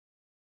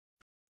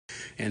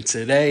And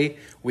today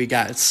we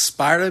got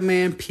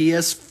Spider-Man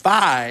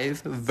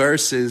PS5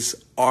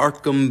 versus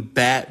Arkham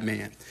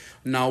Batman.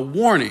 Now,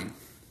 warning,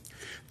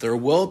 there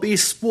will be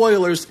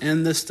spoilers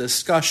in this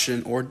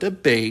discussion or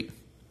debate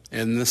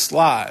in this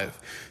live.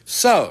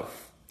 So,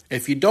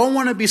 if you don't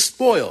want to be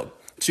spoiled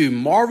to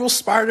Marvel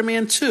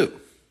Spider-Man 2,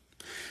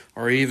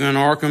 or even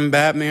Arkham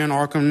Batman,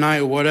 Arkham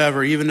Knight,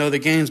 whatever, even though the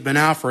game's been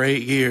out for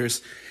 8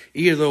 years,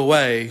 either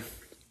way,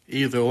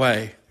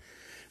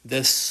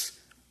 this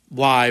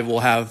live will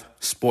have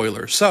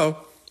spoilers. So,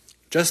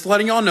 just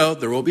letting y'all know,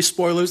 there will be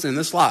spoilers in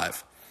this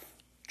live.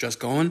 Just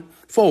going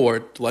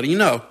forward, letting you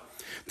know,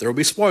 there will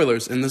be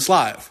spoilers in this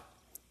live.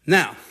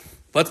 Now,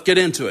 let's get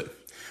into it.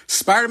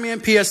 Spider-Man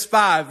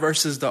PS5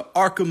 versus the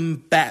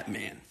Arkham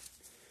Batman.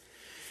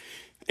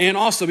 And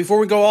also, before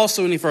we go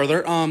any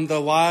further, the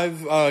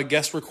live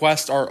guest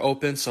requests are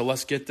open, so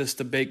let's get this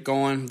debate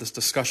going, this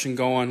discussion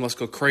going. Let's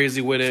go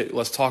crazy with it.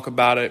 Let's talk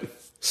about it.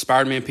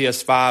 Spider-Man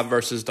PS5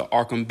 versus the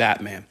Arkham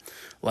Batman.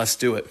 Let's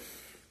do it.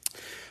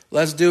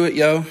 Let's do it,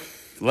 yo.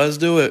 Let's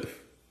do it.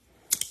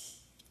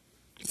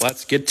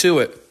 Let's get to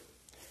it.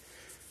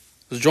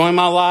 Let's join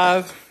my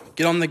live.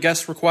 Get on the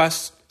guest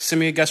request. Send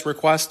me a guest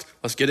request.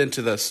 Let's get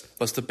into this.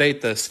 Let's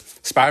debate this.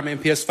 Spider-Man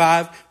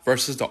PS5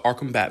 versus the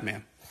Arkham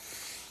Batman.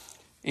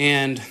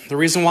 And the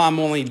reason why I'm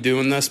only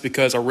doing this,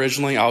 because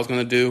originally I was going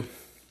to do,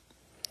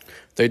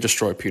 they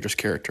destroyed Peter's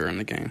character in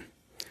the game.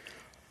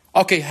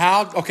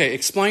 Okay,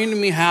 explain to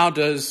me, how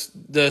does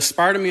the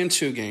Spider-Man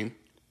 2 game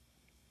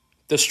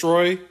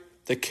destroy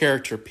the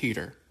character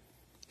Peter?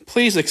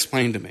 Please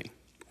explain to me.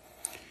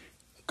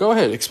 Go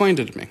ahead, explain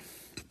it to me.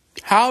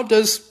 How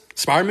does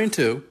Spider-Man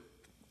 2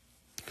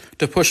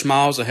 to push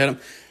Miles ahead of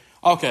him?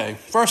 Okay,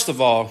 first of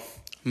all,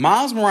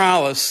 Miles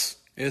Morales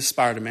is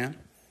Spider-Man.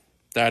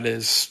 That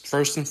is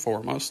first and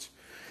foremost.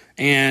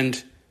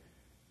 And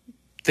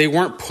they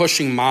weren't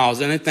pushing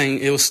Miles. Anything,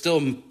 it was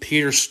still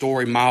Peter's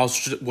story.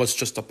 Miles was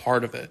just a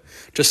part of it.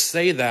 Just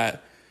say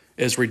that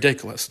is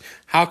ridiculous.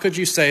 How could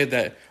you say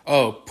that,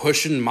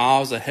 pushing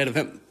Miles ahead of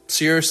him?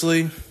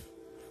 Seriously?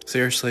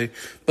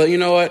 But you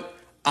know what?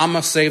 I'm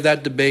going to save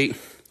that debate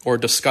or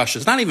discussion.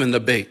 It's not even a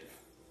debate.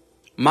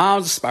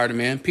 Miles is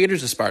Spider-Man.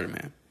 Peter's a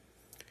Spider-Man.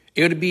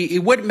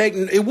 It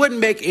wouldn't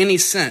make any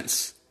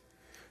sense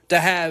to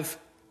have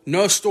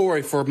no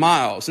story for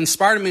Miles in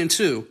Spider-Man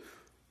 2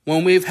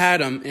 when we've had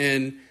him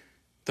in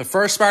the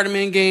first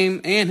Spider-Man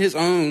game and his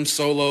own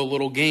solo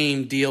little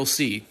game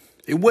DLC.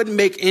 It wouldn't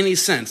make any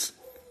sense.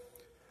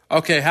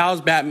 Okay, how's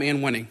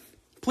Batman winning?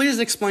 Please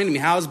explain to me,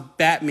 how is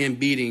Batman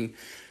beating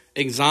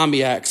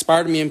Zombiac,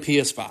 Spider-Man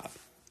PS5?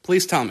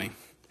 Please tell me.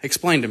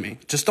 Explain to me.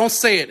 Just don't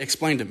say it.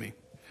 Explain to me.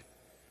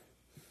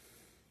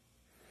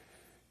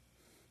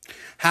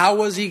 How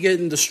was he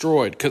getting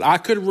destroyed? Because I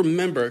could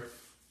remember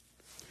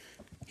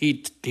he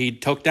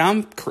took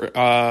down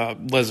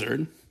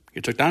Lizard.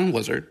 He took down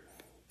Lizard.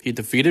 He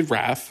defeated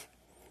Raph,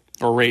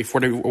 or Rafe,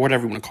 whatever you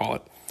want to call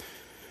it.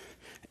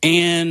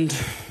 And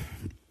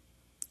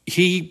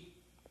he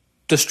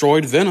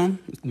destroyed Venom.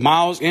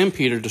 Miles and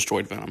Peter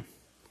destroyed Venom.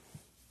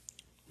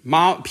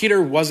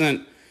 Peter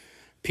wasn't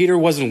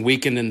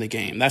weakened in the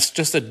game. That's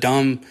just a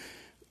dumb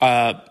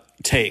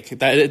take.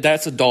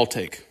 That's a dull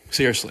take.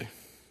 Seriously.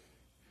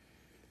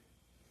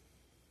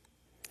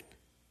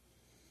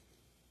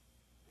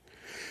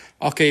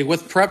 Okay,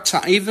 with prep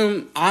time,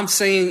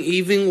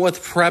 even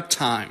with prep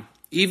time,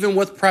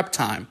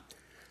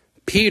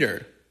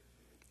 Peter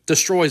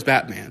destroys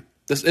Batman.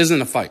 This isn't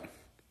a fight.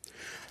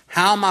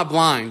 How am I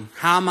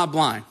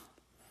blind?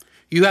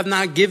 You have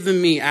not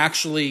given me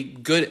actually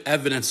good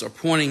evidence or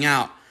pointing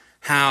out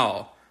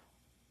how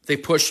they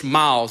pushed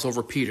Miles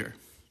over Peter.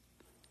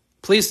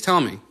 Please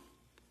tell me.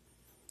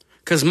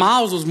 Because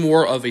Miles was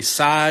more of a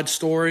side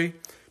story.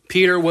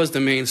 Peter was the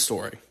main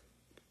story.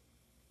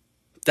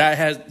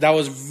 That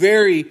was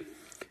very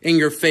in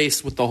your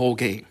face with the whole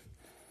game.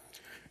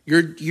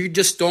 You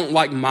just don't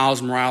like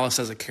Miles Morales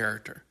as a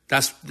character.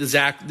 That's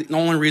the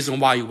only reason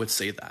why you would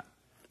say that.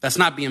 That's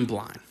not being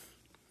blind.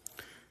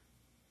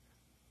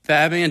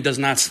 Batman does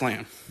not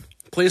slam.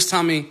 Please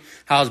tell me,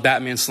 how is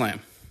Batman slam?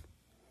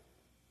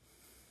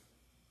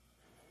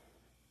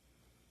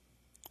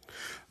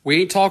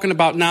 We ain't talking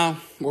about now.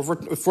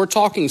 If we're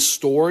talking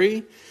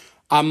story,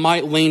 I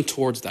might lean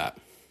towards that.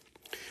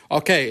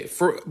 Okay,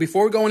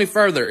 before we go any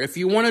further, if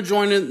you want to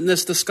join in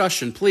this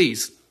discussion,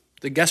 please,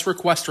 the guest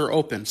requests are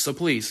open, so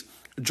please,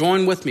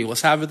 join with me.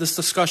 Let's have this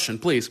discussion,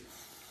 please.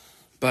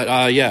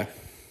 But, yeah.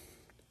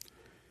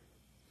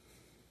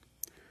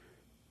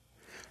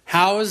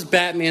 How is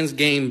Batman's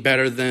game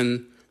better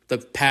than the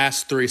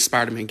past 3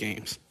 Spider-Man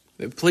games?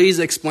 Please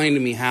explain to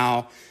me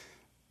how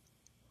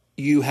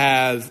you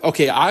have...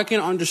 Okay, I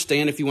can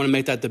understand if you want to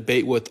make that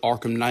debate with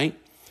Arkham Knight,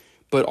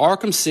 but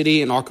Arkham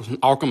City and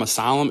Arkham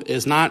Asylum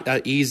is not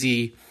an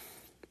easy...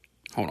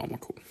 Hold on, we're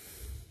cool.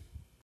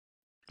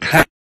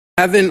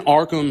 Having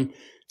Arkham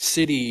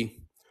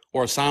City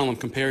or Asylum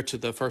compared to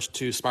the first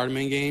 2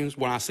 Spider-Man games,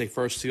 when I say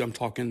first 2, I'm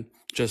talking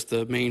just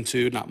the main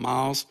 2, not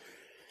Miles.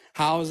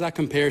 How is that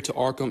compared to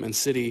Arkham and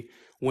City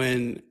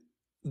when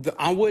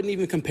I wouldn't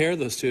even compare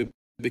those two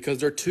because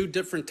they're two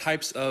different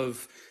types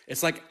of.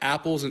 It's like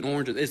apples and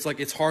oranges. It's like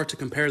it's hard to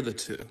compare the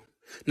two.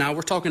 Now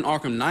we're talking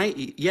Arkham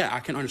Knight. Yeah, I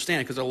can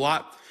understand because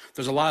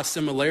there's a lot of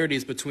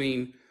similarities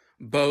between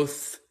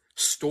both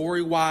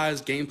story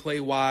wise,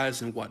 gameplay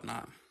wise, and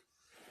whatnot.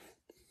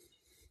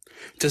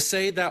 To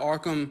say that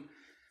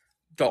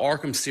the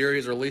Arkham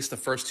series, or at least the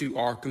first two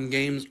Arkham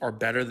games, are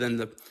better than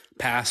the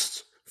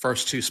past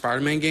first two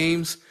Spider-Man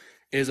games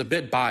is a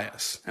bit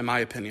biased, in my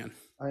opinion.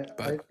 I, I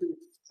But think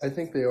I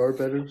think they are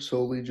better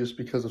solely just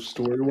because of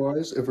story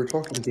wise. If we're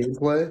talking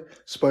gameplay,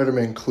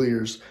 Spider-Man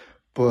clears,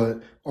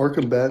 but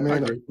Arkham I Batman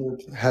I agree.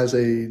 think has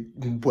a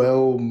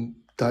well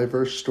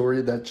diverse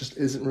story that just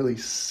isn't really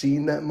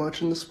seen that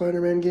much in the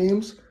Spider-Man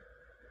games.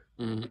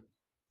 Mhm.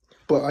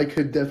 But I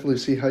could definitely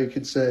see how you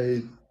could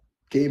say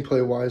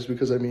gameplay wise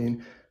because I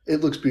mean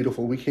it looks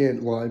beautiful. We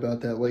can't lie about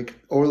that. Like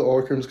all the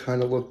Arkhams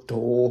kind of look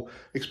dull,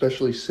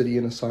 especially City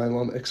and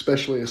Asylum,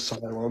 especially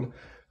Asylum.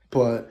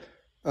 But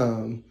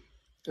um,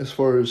 as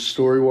far as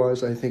story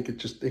wise, I think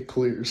it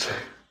clears.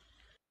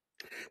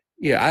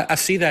 Yeah, I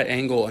see that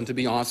angle, and to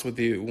be honest with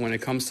you, when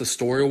it comes to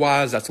story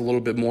wise, that's a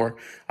little bit more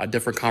a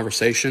different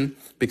conversation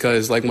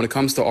because, like, when it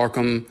comes to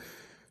Arkham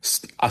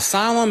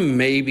Asylum,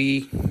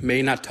 maybe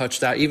may not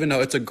touch that, even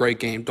though it's a great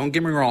game. Don't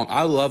get me wrong,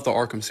 I love the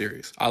Arkham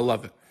series. I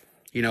love it.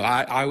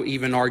 I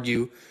even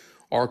argue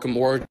Arkham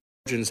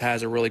Origins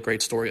has a really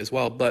great story as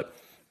well. But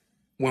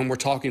when we're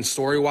talking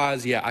story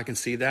wise, yeah, I can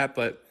see that.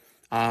 But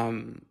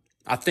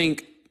I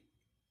think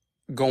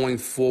going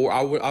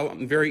forward,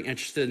 I'm very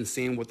interested in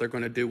seeing what they're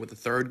going to do with the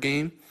third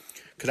game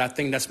because I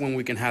think that's when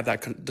we can have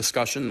that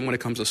discussion when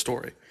it comes to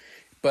story.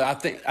 But I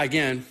think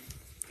again,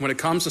 when it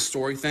comes to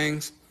story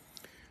things,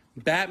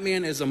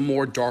 Batman is a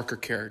more darker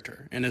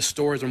character, and his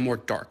stories are more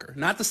darker.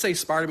 Not to say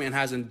Spider-Man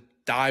hasn't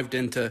dived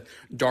into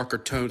darker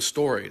toned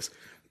stories,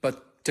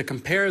 but to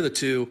compare the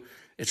two,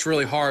 it's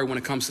really hard when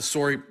it comes to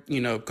story,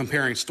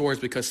 comparing stories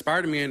because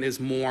Spider-Man is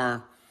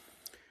more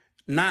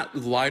not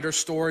lighter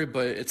story,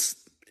 but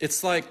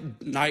it's like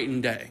night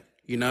and day.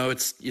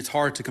 It's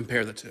hard to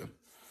compare the two.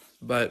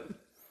 But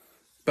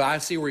but I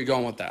see where you're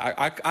going with that.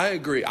 I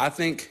agree. I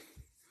think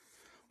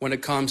when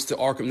it comes to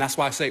Arkham, that's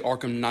why I say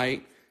Arkham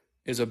Knight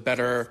is a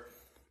better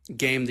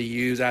game to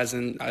use as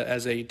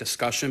a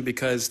discussion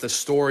because the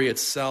story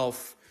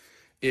itself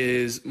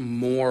is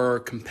more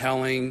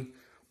compelling,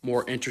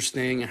 more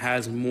interesting. It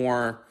has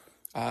more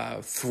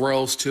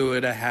thrills to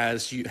it.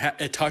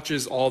 It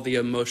touches all the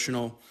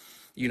emotional,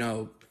 you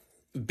know,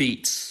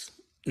 beats.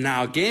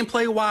 Now,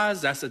 gameplay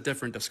wise, that's a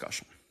different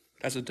discussion.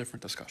 That's a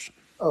different discussion.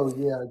 Oh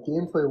yeah,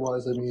 gameplay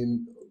wise, I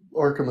mean,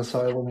 Arkham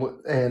Asylum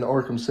and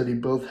Arkham City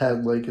both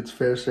had like its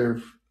fair share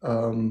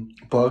of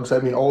bugs. I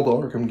mean, all the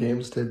Arkham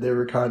games did. They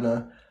were kind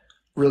of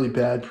really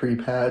bad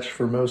pre-patch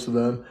for most of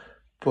them,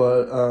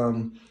 but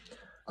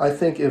I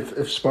think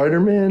if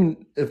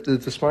Spider-Man, if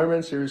the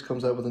Spider-Man series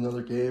comes out with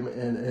another game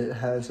and it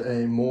has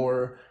a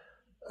more,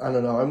 I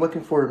don't know, I'm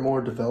looking for a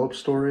more developed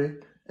story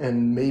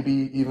and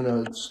maybe even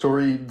a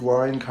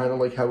storyline kind of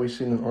like how we've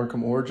seen in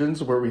Arkham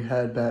Origins, where we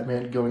had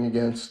Batman going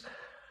against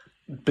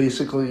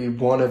basically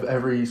one of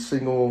every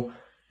single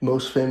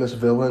most famous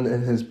villain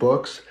in his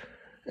books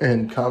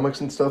and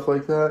comics and stuff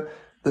like that,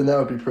 then that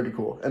would be pretty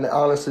cool. And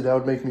honestly, that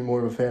would make me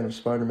more of a fan of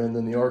Spider-Man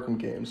than the Arkham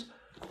games.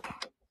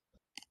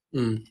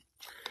 Mm.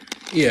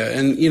 Yeah,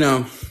 and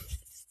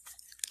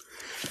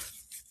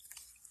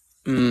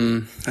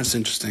that's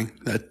interesting.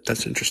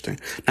 That's interesting.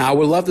 Now, I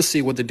would love to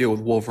see what they do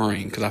with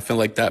Wolverine because I feel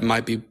like that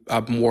might be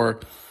a more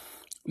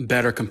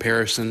better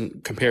comparison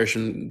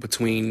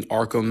between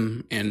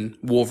Arkham and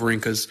Wolverine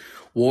because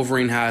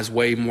Wolverine has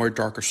way more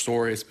darker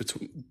stories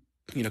between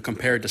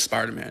compared to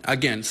Spider-Man.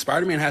 Again,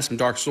 Spider-Man has some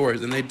dark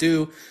stories, and they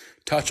do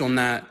touch on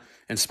that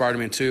in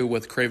Spider-Man 2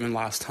 with Kraven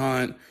Last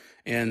Hunt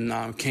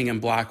and King in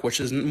Black,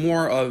 which is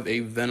more of a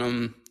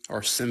Venom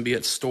or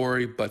symbiote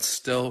story, but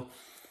still,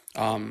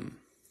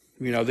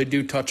 they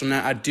do touch on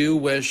that. I do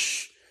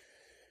wish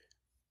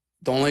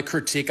the only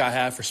critique I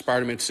have for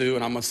Spider-Man 2,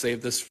 and I'm going to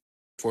save this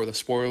for the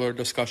spoiler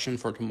discussion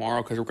for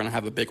tomorrow because we're going to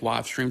have a big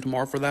live stream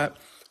tomorrow for that.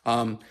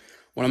 Um,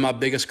 One of my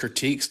biggest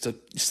critiques to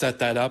set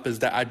that up is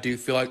that I do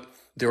feel like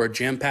they were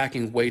jam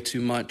packing way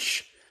too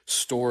much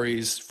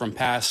stories from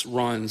past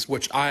runs,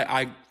 which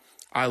I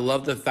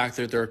love the fact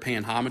that they're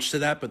paying homage to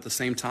that, but at the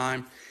same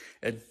time,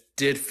 it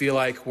did feel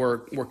like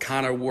we're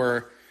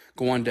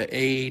going to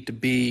A to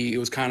B. It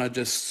was kind of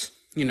just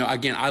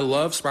again, I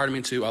love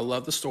Spider-Man 2. I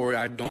love the story.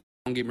 I don't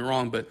get me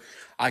wrong, but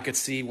I could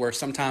see where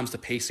sometimes the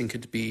pacing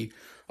could be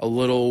a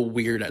little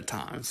weird at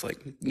times. Like,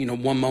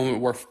 one moment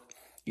we're,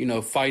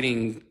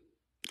 fighting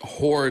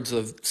hordes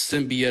of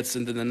symbiotes,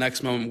 and then the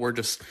next moment we're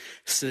just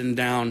sitting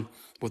down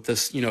with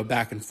this,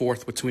 back and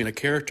forth between a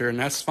character, and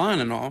that's fine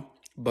and all.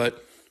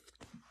 But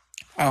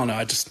I don't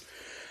know.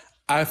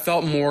 I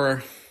felt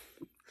more.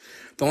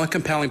 The only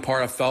compelling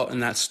part I felt in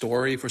that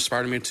story for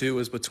Spider-Man 2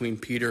 was between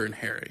Peter and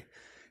Harry.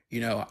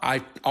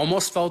 I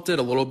almost felt it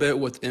a little bit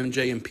with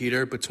MJ and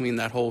Peter between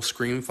that whole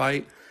Scream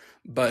fight,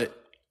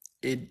 but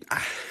it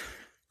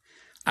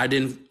I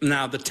didn't.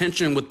 Now the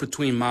tension with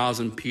between Miles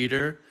and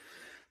Peter,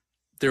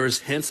 There was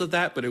hints of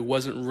that, but it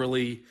wasn't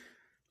really,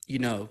 you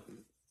know,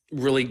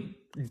 really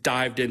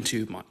dived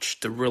into much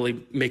to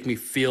really make me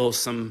feel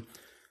some,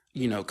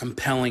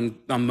 compelling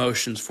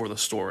emotions for the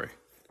story.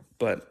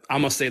 But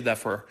I'm gonna save that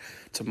for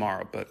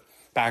tomorrow. But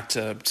back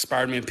to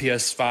Spider-Man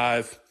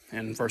PS5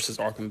 and versus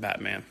Arkham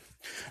Batman.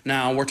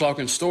 Now we're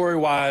talking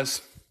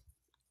story-wise.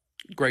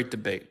 Great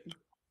debate.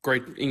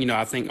 Great.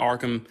 I think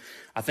Arkham.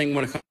 I think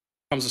when it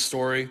comes to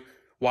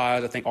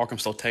story-wise, I think Arkham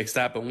still takes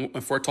that. But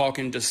if we're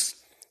talking just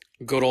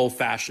good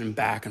old-fashioned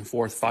back and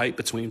forth fight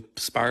between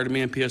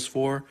Spider-Man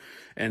PS4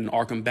 and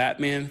Arkham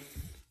Batman,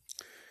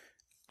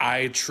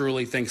 I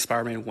truly think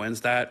Spider-Man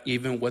wins that,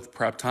 even with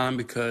prep time,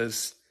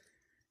 because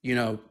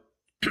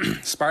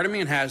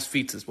Spider-Man has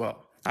feats as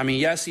well. I mean,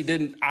 yes, he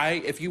didn't.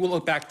 If you will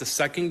look back the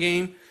second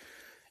game,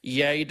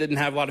 yeah, he didn't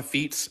have a lot of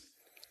feats,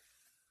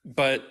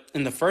 but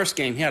in the first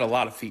game, he had a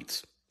lot of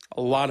feats.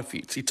 A lot of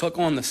feats. He took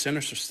on the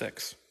Sinister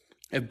Six.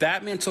 If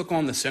Batman took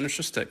on the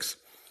Sinister Six,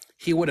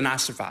 he would have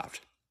not survived.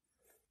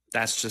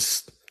 That's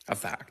just a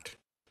fact.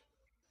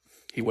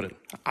 He wouldn't.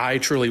 I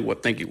truly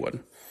would think he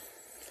would.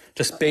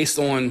 Just based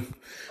on,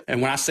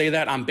 and when I say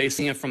that, I'm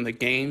basing it from the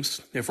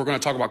games. If we're going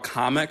to talk about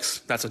comics,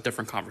 that's a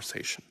different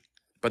conversation.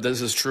 But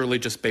this is truly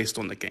just based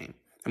on the game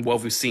and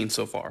what we've seen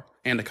so far,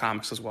 and the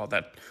comics as well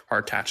that are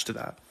attached to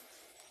that.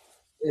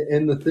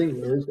 And the thing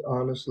is,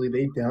 honestly,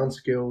 they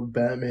downscaled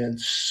Batman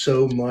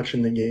so much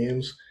in the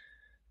games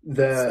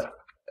that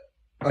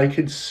I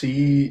could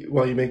see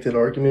why you make that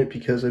argument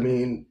because I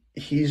mean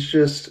he's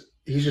just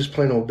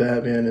plain old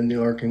Batman in the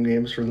Arkham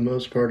games for the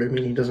most part. I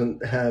mean he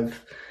doesn't have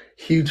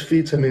huge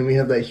feats. I mean we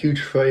have that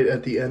huge fight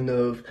at the end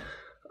of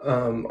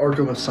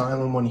Arkham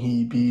Asylum when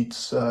he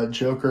beats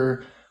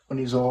Joker when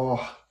he's all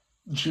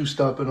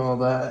juiced up and all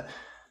that.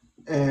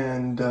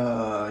 And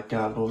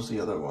God, what was the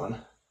other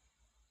one?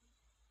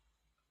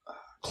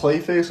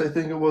 Clayface, I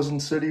think it was in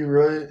City,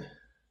 right?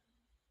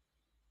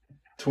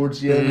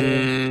 Towards the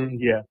end.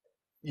 Yeah.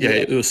 Yeah, Yeah.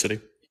 it was City.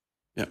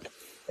 Yeah.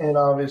 And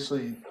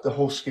obviously the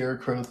whole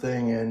Scarecrow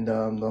thing and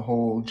the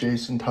whole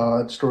Jason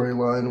Todd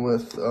storyline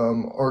with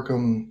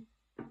Arkham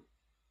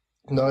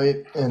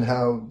Knight and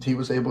how he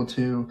was able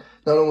to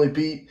not only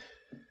beat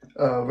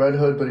Red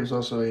Hood, but he was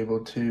also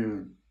able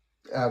to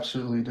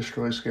absolutely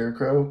destroy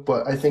Scarecrow.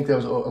 But I think that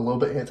was a little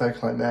bit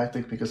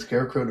anticlimactic because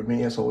Scarecrow to me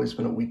has always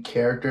been a weak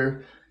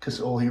character because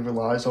all he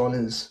relies on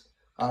is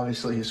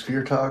obviously his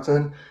fear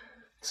toxin.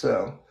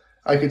 So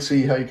I could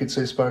see how you could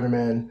say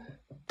Spider-Man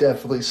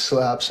definitely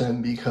slaps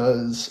him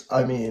because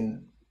I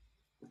mean,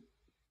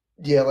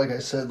 yeah, like I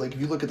said, like if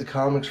you look at the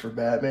comics for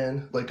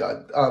Batman, like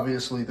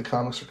obviously the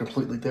comics are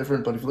completely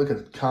different, but if you look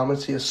at the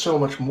comics, he has so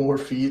much more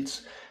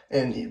feats,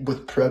 and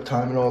with prep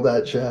time and all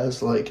that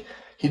jazz, like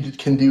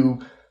can do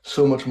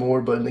so much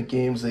more. But in the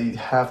games, they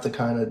have to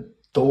kind of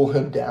dole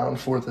him down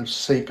for the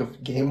sake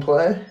of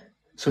gameplay,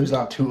 so he's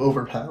not too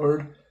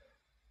overpowered,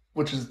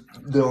 which is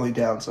the only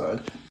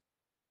downside.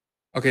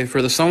 Okay,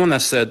 for the someone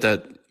that said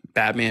that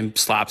Batman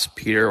slaps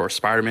Peter or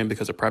Spider-Man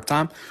because of prep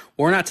time,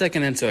 we're not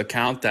taking into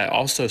account that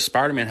also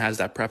Spider-Man has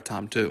that prep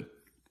time too.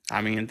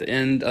 I mean, at the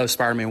end of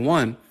Spider-Man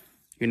 1,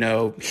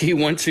 he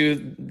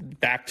went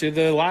back to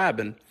the lab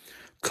and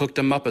cooked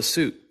him up a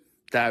suit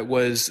that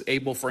was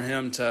able for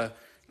him to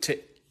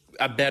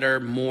a better,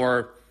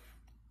 more,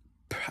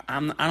 I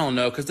don't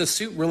know, because the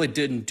suit really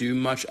didn't do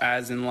much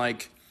as in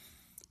like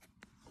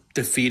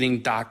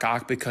defeating Doc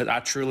Ock, because I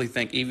truly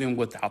think even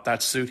without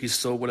that suit, he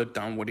still would have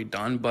done what he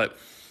done. But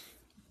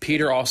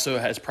Peter also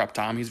has prep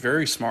time. He's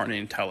very smart and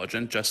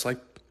intelligent, just like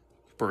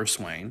Bruce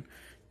Wayne.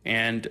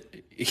 And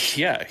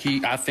yeah,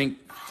 I think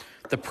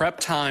the prep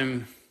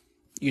time,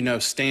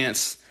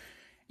 stance,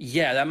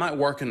 yeah, that might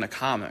work in the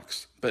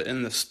comics, but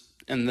in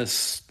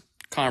this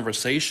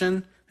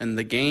conversation and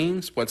the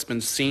games, what's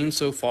been seen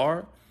so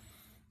far,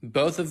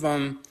 both of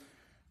them.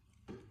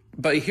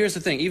 But here's the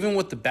thing: even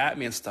with the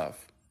Batman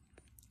stuff,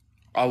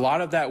 a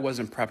lot of that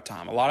wasn't prep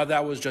time. A lot of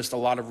that was just a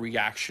lot of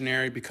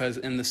reactionary, because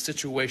in the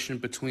situation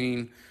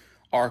between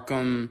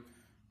Arkham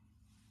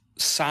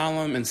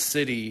Asylum and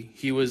City,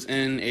 he was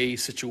in a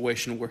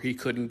situation where he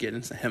couldn't get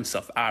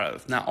himself out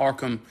of. Now,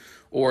 Arkham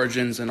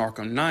Origins and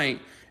Arkham Knight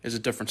is a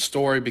different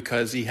story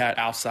because he had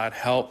outside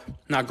help.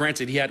 Now,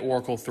 granted, he had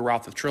Oracle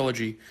throughout the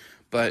trilogy,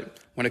 but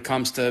when it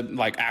comes to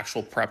like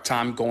actual prep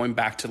time, going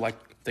back to like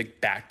the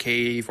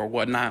Batcave or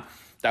whatnot,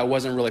 that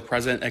wasn't really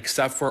present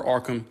except for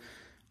Arkham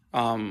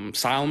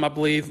Asylum, I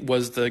believe,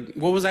 was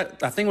what was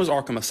that? I think it was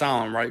Arkham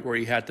Asylum, right, where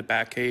he had the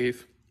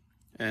Batcave,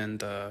 and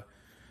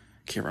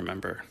can't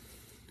remember.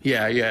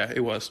 Yeah,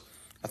 it was.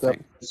 I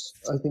think.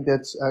 I think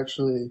that's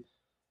actually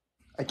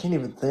I can't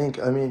even think.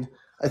 I mean,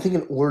 I think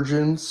in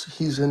Origins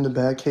he's in the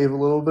Batcave a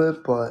little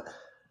bit, but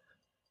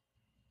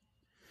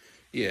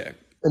Yeah.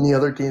 in the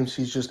other games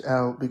he's just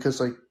out because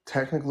like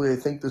technically I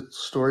think the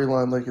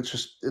storyline like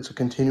it's a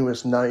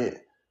continuous night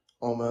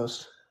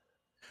almost.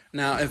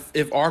 Now, if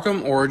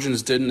Arkham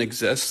Origins didn't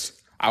exist,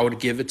 I would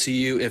give it to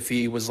you if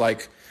he was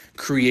like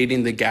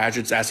creating the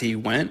gadgets as he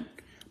went.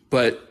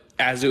 But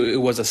as it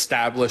was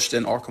established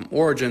in Arkham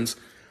Origins,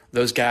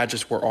 those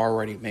gadgets were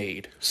already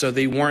made. So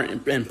they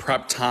weren't in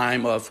prep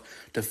time of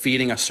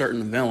defeating a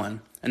certain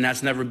villain, and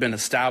that's never been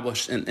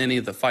established in any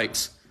of the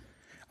fights.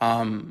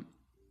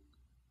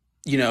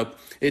 You know,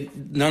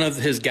 none of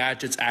his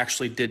gadgets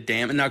actually did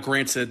damage. Now,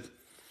 granted,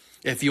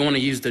 if you want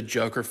to use the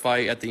Joker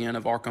fight at the end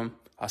of Arkham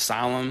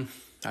Asylum,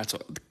 that's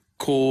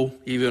cool,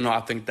 even though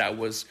I think that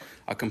was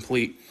a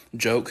complete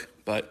joke,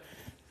 but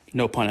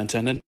no pun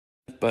intended.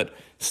 But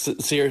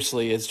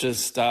seriously, it's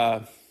just,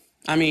 I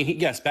mean,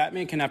 yes,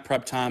 Batman can have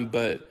prep time,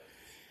 but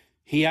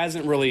he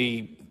hasn't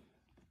really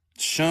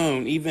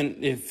shown,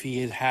 even if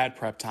he had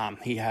prep time,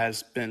 he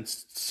has been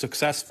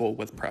successful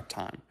with prep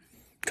time.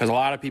 Because a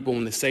lot of people,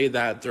 when they say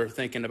that, they're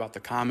thinking about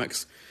the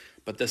comics,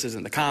 but this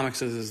isn't the comics,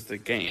 this is the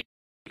game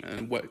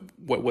and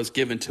what was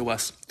given to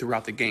us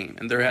throughout the game.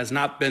 And there has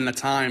not been a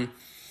time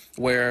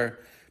where,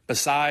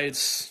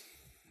 besides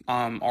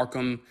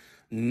Arkham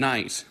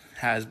Knight,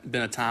 has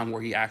been a time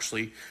where he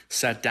actually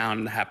sat down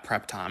and had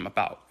prep time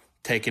about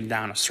taking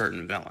down a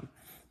certain villain,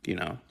 you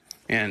know.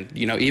 And,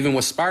 you know, even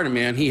with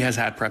Spider-Man, he has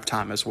had prep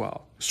time as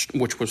well,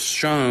 which was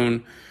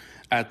shown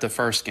at the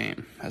first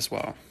game as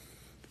well,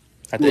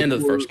 at the end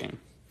of the first game.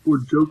 For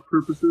joke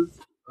purposes,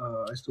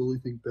 I still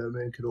think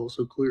Batman could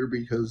also clear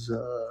because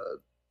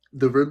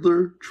the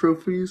Riddler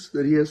trophies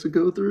that he has to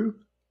go through.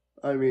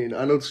 I mean,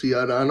 I don't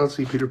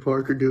see Peter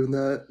Parker doing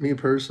that. Me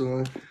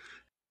personally.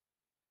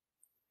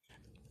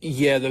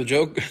 Yeah, the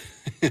joke,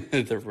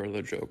 the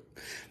Riddler joke,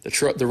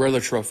 the Riddler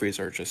trophies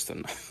are just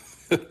a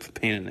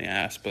pain in the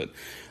ass. But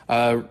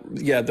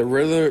yeah, the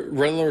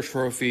Riddler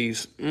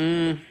trophies.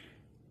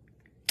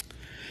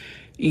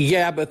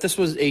 Yeah, but if this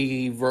was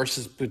a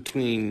versus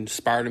between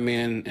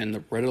Spider-Man and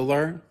the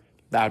Riddler,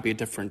 that would be a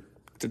different,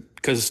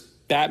 because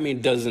Batman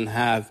doesn't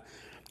have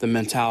the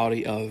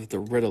mentality of the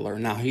Riddler.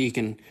 Now he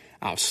can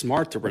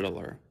outsmart the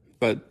Riddler,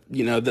 but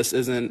you know this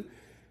isn't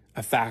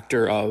a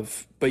factor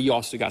of. But you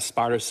also got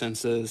spider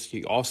senses.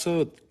 You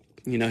also,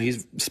 you know,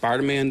 he's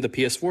Spider-Man. The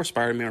PS4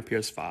 Spider-Man or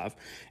PS5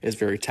 is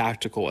very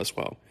tactical as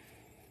well.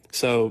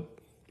 So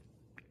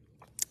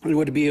it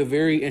would be a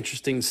very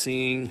interesting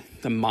seeing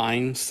the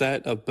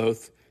mindset of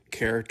both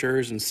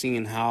characters and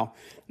seeing how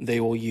they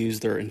will use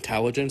their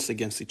intelligence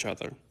against each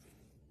other.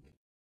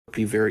 It'd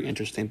be very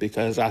interesting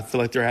because I feel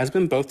like there has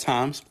been both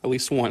times, at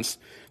least once,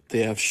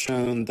 they have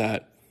shown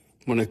that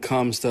when it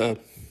comes to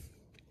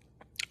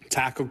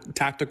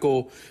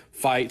tactical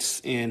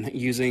fights and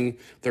using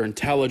their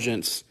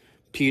intelligence,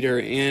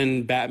 Peter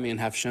and Batman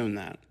have shown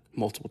that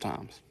multiple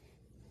times.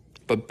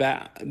 But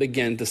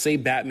again, to say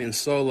Batman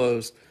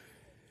solos,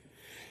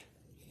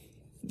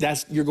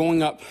 you're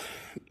going up.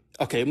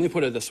 Okay, let me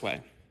put it this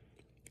way: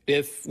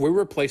 if we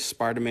replace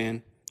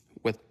Spider-Man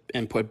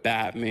and put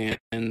Batman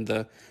in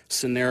the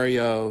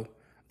scenario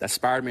that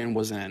Spider-Man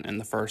was in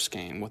the first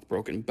game, with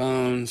broken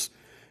bones,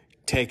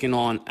 taking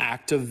on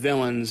active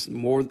villains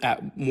more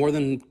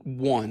than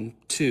one,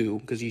 two,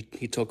 because he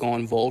took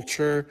on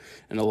Vulture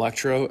and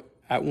Electro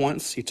at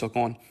once. He took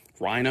on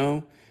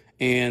Rhino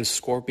and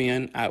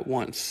Scorpion at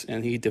once,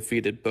 and he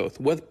defeated both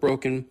with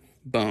broken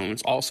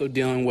bones. Also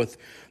dealing with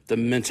the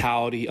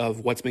mentality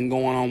of what's been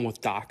going on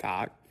with Doc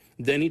Ock.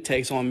 Then he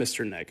takes on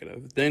Mr.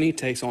 Negative. Then he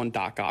takes on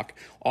Doc Ock,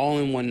 all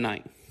in one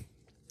night.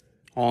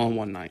 All in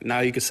one night. Now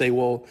you could say,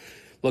 well,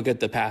 look at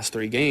the past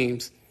 3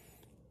 games.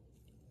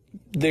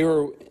 They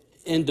were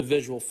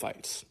individual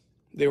fights.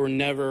 They were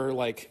never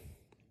like,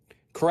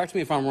 correct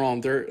me if I'm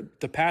wrong,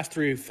 the past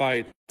 3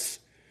 fights,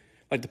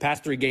 like the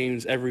past 3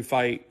 games, every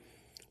fight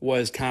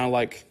was kind of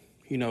like,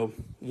 you know,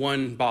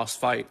 one boss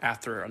fight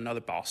after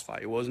another boss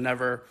fight. It was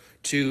never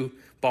 2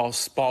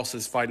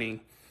 bosses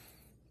fighting,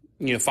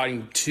 you know,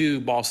 fighting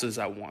 2 bosses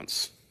at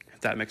once,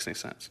 if that makes any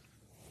sense.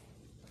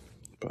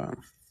 But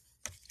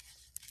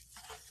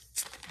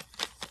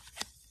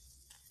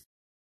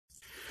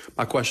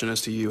my question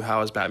is to you,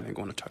 how is Batman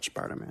going to touch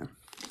Spider-Man?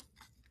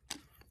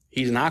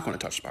 He's not going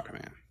to touch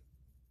Spider-Man.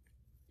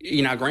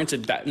 You know,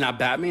 granted, now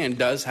Batman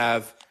does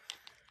have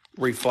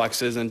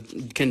reflexes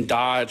and can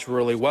dodge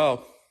really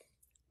well.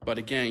 But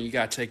again, you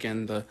got to take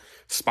in the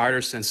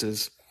spider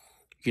senses,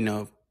 you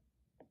know,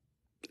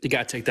 you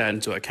got to take that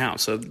into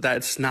account. So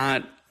that's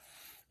not,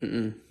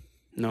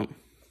 no.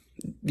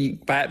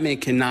 Batman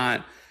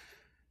cannot,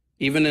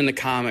 even in the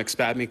comics,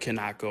 Batman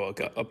cannot go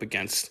up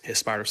against his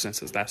spider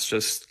senses. That's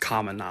just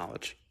common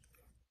knowledge.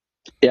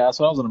 Yeah, that's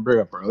what I was gonna bring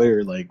up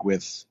earlier. Like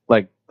with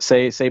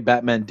say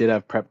Batman did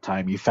have prep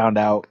time. You found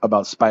out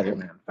about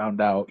Spider-Man,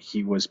 found out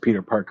he was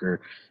Peter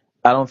Parker.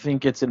 I don't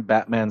think it's in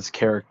Batman's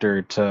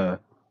character to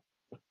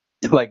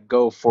like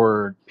go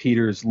for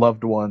Peter's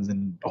loved ones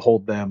and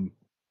hold them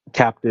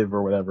captive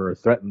or whatever, or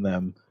threaten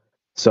them.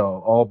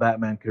 So all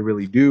Batman could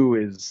really do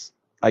is,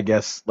 I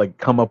guess, like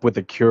come up with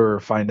a cure,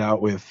 find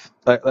out with,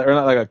 or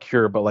not like a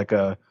cure, but like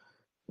a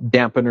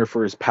dampener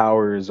for his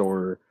powers,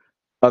 or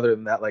other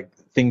than that, like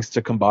things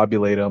to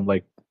combobulate him,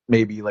 like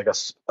maybe like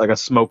a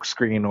smoke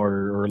screen,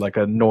 or like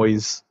a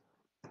noise,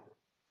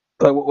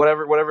 like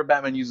whatever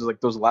Batman uses,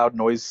 like those loud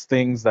noise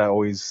things that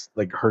always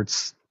like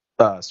hurts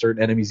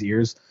certain enemies'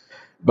 ears.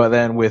 But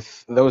then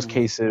with those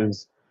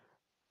cases,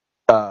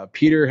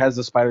 Peter has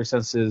the spider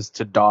senses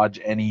to dodge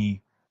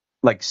any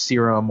like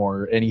serum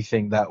or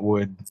anything that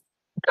would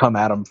come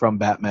at him from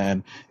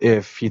Batman.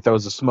 If he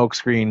throws a smoke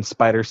screen,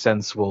 spider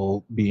sense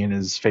will be in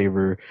his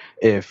favor.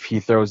 If he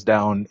throws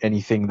down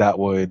anything that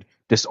would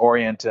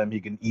disorient him, he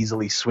can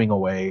easily swing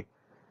away.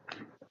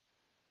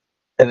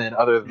 And then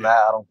other than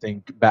that, I don't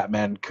think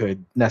Batman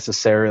could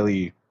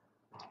necessarily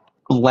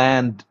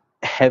land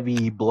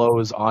heavy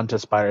blows onto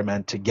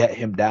Spider-Man to get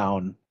him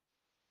down.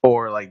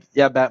 Or like,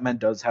 yeah, Batman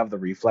does have the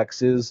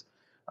reflexes,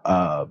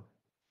 uh,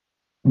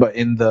 but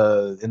in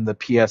the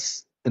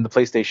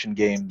PlayStation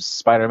games,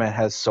 Spider-Man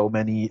has so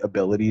many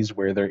abilities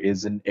where there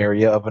is an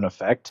area of an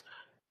effect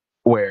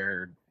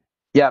where,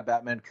 yeah,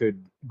 Batman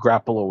could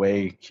grapple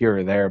away here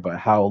or there, but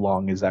how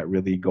long is that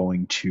really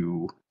going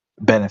to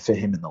benefit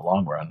him in the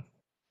long run?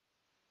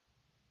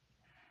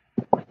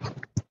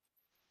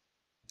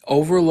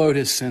 Overload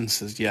his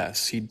senses,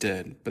 yes, he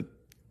did. But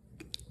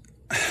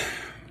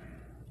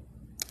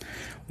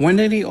when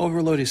did he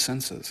overload his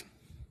senses?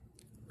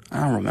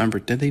 I don't remember.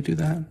 Did they do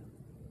that?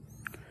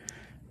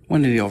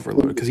 When did he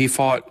overload? Because he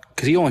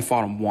only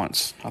fought him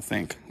once, I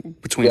think,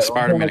 between Yeah, the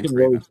only time I Spider-Man and can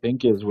really Kraven.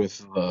 think is with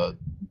the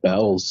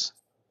bells.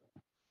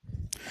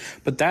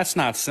 But that's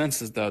not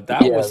senses, though.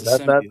 That Yeah, was the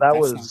that symbiote. That's not.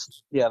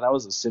 was that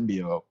was a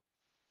symbiote.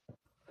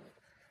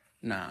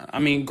 Nah, I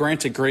mean,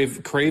 granted,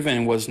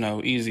 Craven was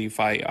no easy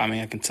fight. I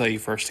mean, I can tell you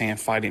firsthand,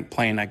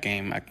 playing that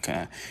game,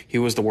 he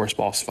was the worst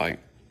boss fight.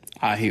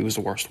 He was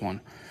the worst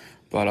one.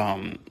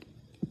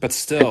 But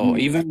still,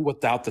 even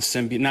without the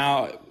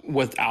symbiote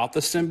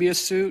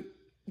suit,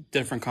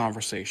 different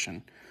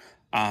conversation.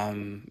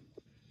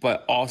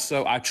 But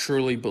also, I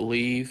truly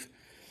believe,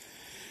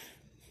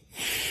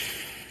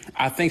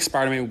 I think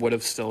Spider-Man would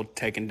have still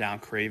taken down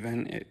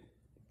Craven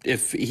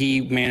if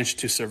he managed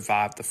to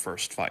survive the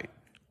first fight.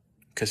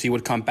 Because he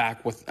would come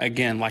back with,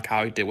 again, like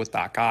how he did with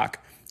Doc Ock.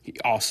 He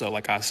also,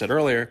 like I said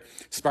earlier,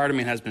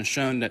 Spider-Man has been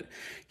shown that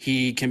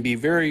he can be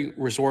very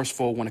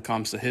resourceful when it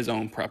comes to his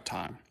own prep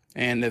time.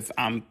 And if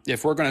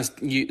we're going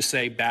to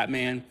say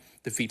Batman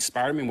defeats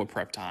Spider-Man with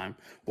prep time,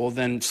 well,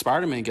 then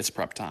Spider-Man gets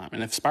prep time.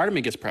 And if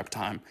Spider-Man gets prep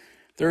time,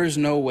 there is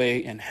no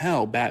way in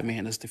hell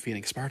Batman is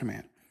defeating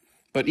Spider-Man.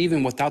 But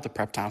even without the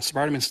prep time,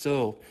 Spider-Man's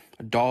still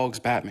a dog's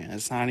Batman.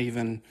 It's not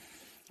even,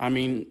 I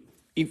mean,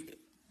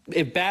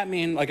 if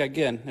Batman,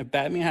 if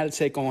Batman had to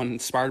take on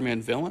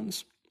Spider-Man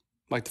villains,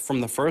 like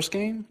from the first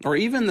game or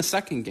even the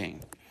second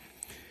game,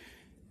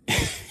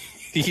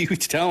 you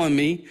telling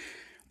me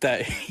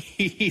that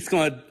he's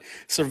going to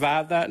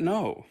survive that?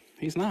 No,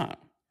 he's not.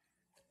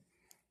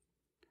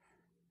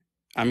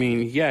 I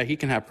mean, yeah, he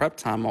can have prep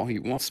time all he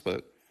wants,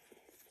 but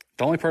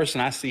the only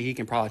person I see he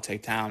can probably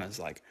take down is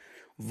like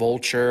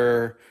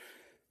Vulture.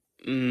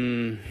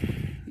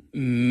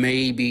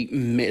 Maybe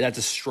that's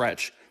a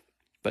stretch,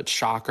 but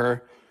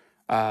Shocker.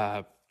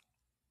 Let's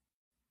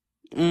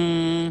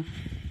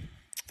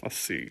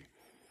see.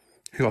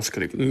 Who else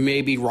could it?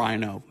 Maybe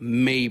Rhino,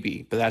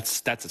 maybe, but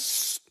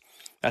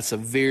that's a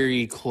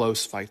very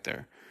close fight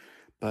there.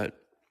 But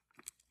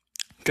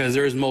because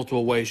there's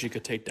multiple ways you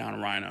could take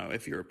down Rhino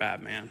if you're a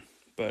Batman.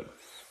 But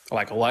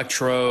like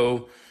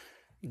Electro,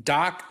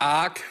 Doc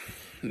Ock,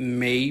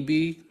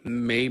 maybe,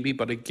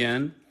 but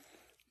again,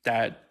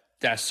 that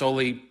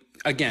solely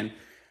again,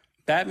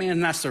 Batman's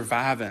not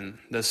surviving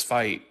this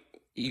fight.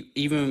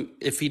 Even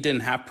if he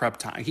didn't have prep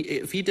time,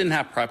 if he didn't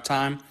have prep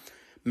time,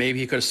 maybe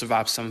he could have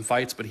survived some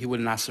fights, but he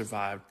would not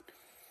survive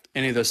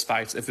any of those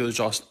fights if it was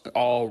just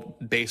all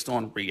based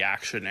on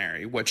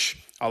reactionary,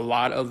 which a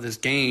lot of these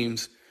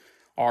games,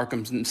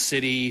 Arkham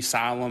City,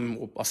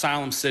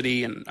 Asylum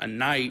City, and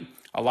Night,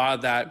 a lot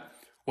of that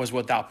was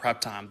without prep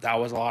time. That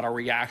was a lot of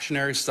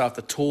reactionary stuff,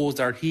 the tools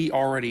that he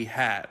already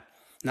had.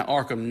 Now,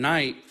 Arkham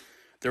Knight,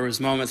 there was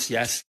moments,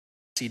 yes,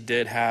 he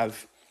did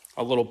have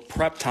a little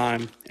prep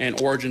time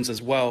and Origins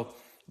as well,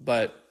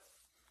 but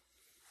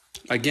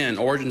again,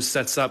 Origins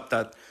sets up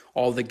that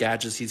all the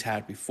gadgets he's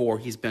had before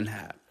he's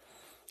had.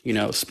 You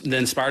know,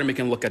 then Spider-Man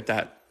can look at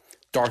that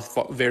Darth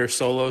Vader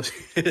solos.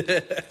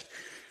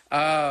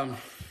 That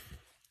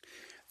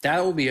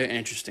will be an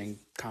interesting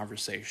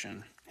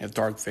conversation if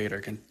Darth Vader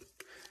can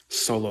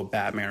solo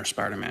Batman or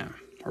Spider-Man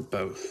or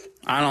both.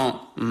 I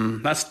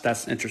don't.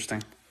 That's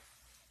interesting.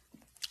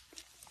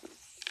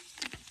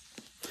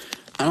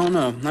 I don't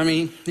know. I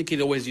mean, he could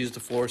always use the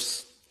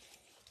Force.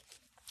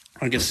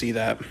 I can see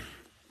that.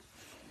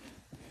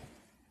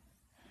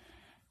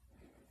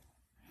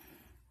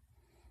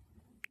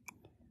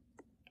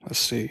 Let's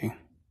see.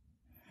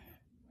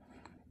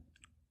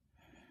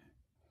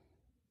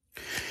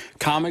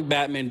 Comic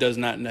Batman does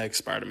not neg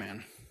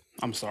Spider-Man.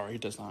 I'm sorry, he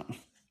does not.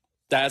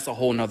 That's a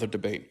whole nother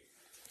debate.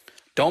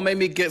 Don't make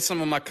me get some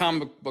of my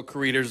comic book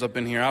readers up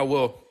in here. I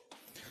will.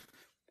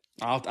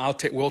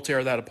 We'll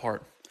tear that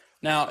apart.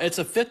 Now, it's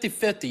a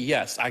 50-50.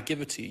 Yes, I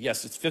give it to you.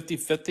 Yes, it's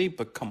 50-50,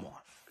 but come on.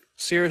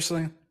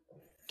 Seriously?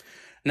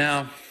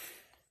 Now,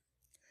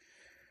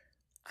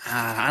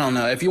 I don't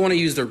know. If you want to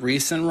use the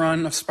recent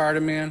run of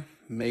Spider-Man,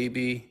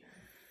 maybe.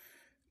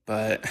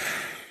 But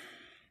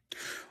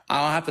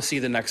I'll have to see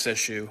the next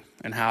issue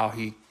and how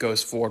he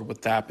goes forward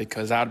with that,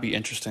 because that would be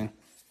interesting.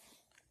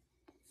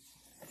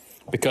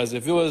 Because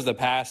if it was the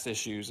past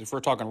issues, if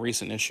we're talking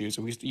recent issues,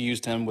 we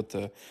used him with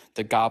the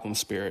Goblin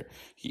Spirit,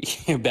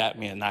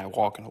 Batman not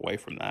walking away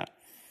from that.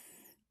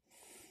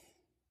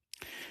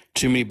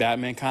 Too many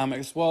Batman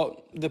comics?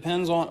 Well,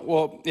 depends on,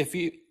 well,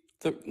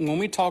 when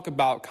we talk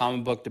about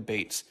comic book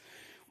debates,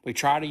 we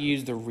try to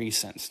use the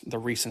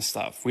recent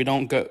stuff. We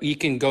don't go, you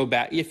can go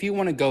back, if you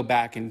want to go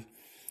back and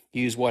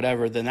use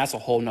whatever, then that's a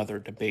whole nother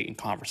debate and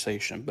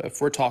conversation. But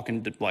if we're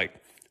talking like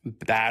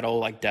battle,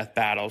 like death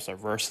battles or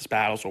versus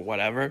battles or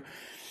whatever,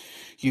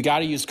 you got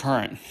to use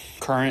current.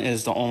 Current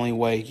is the only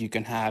way you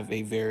can have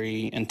a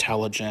very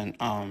intelligent,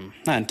 not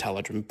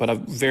intelligent, but a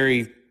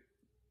very,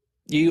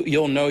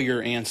 you'll know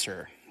your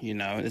answer. You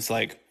know, it's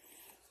like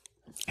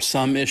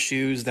some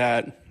issues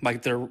that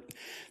like they're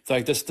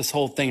like this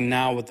whole thing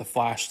now with the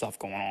Flash stuff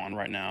going on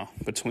right now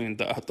between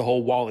the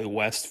whole Wally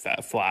West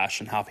Flash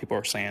and how people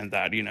are saying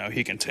that, you know,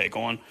 he can take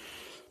on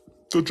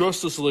the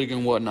Justice League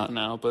and whatnot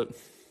now. But,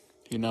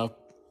 you know,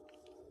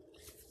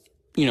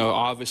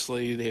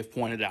 obviously they've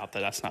pointed out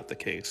that that's not the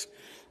case.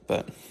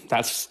 But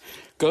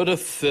go to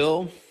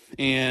Phil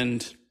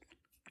and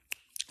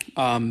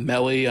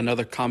Melly,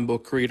 another comic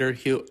book creator.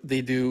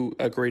 They do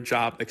a great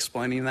job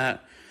explaining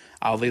that.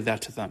 I'll leave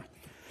that to them.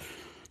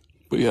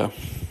 But yeah,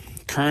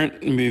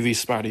 current movie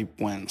Spidey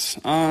wins.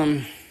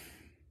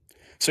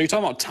 So you're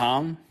talking about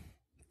Tom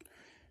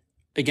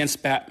against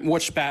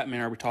which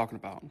Batman are we talking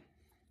about?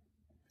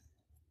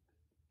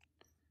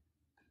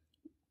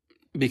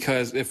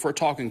 Because if we're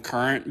talking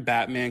current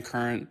Batman,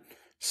 current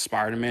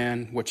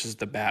Spider-Man, which is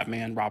the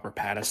Batman, Robert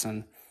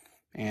Pattinson,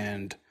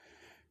 and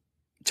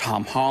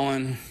Tom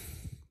Holland,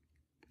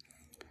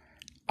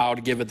 I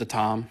would give it to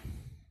Tom.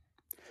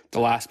 The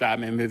last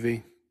Batman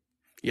movie.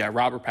 Yeah,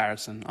 Robert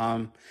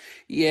Pattinson.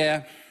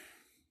 Yeah.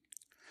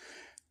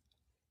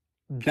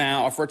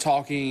 Now, if we're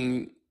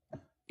talking,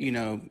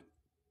 Ben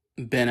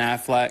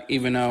Affleck,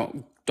 even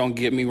though, don't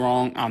get me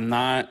wrong, I'm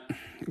not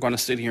going to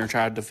sit here and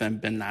try to defend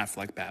Ben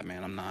Affleck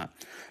Batman. I'm not.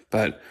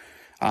 But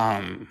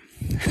I'm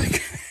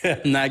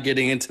not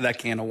getting into that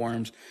can of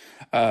worms.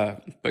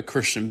 But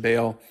Christian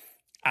Bale,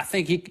 I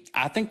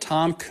think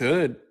Tom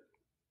could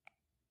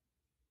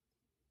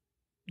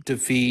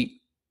defeat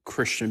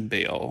Christian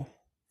Bale.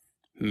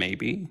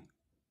 Maybe.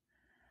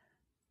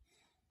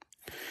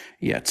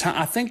 Yeah,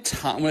 I think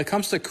Tom, when it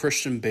comes to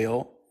Christian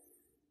Bale,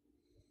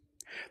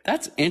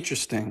 that's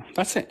interesting.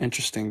 That's an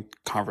interesting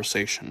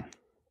conversation.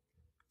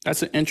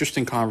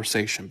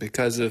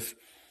 Because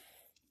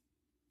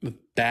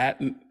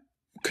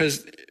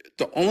because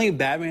the only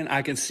Batman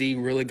I can see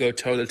really go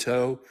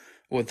toe-to-toe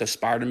with the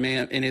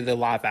Spider-Man, any of the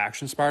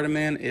live-action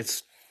Spider-Man,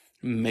 it's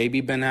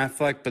maybe Ben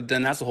Affleck, but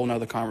then that's a whole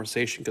nother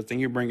conversation, because then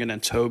you're bringing in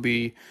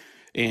Toby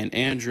and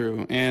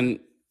Andrew, and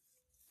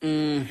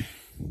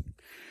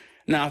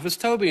now if it's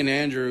Toby and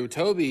Andrew,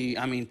 Toby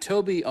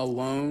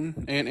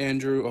alone and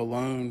Andrew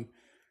alone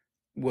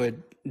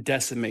would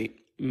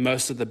decimate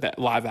most of the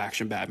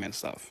live-action Batman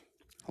stuff.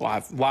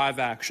 Live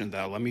action,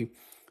 though. Let me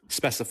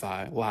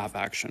specify live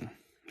action.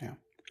 Yeah.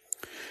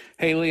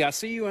 Hey, Lee, I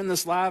see you in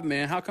this live,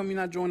 man. How come you're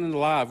not joining the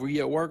live? Were you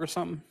at work or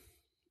something?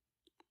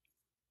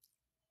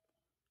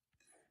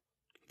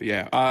 But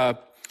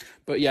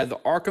yeah, the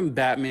Arkham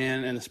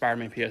Batman and the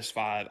Spider-Man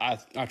PS5,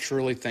 I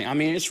truly think,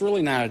 it's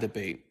really not a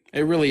debate.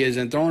 It really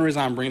isn't. The only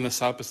reason I'm bringing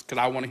this up is because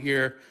I want to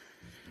hear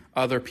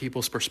other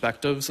people's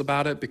perspectives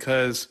about it,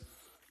 because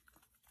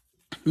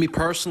me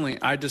personally,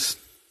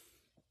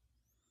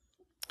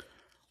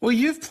 well,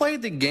 you've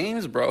played the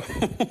games, bro.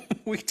 What are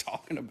we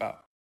talking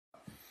about?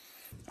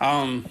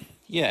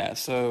 Yeah,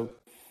 so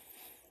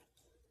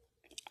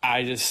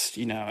I just,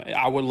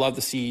 I would love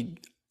to see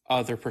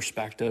other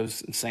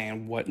perspectives and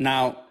saying what.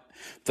 Now,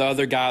 the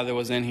other guy that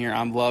was in here,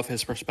 I love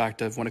his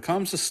perspective. When it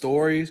comes to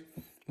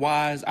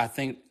stories-wise, I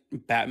think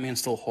Batman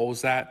still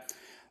holds that,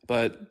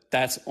 but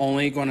that's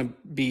only going to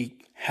be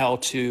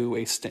held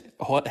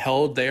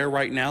there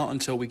right now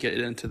until we get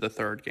into the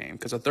third game,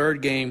 because the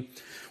third game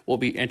will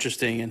be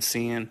interesting in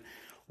seeing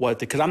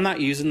because I'm not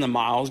using the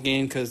Miles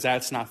game, because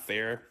that's not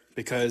fair,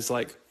 because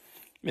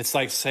it's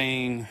like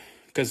saying,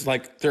 because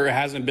there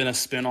hasn't been a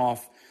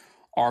spin-off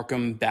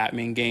Arkham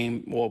Batman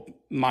game, well,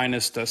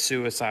 minus the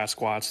Suicide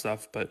Squad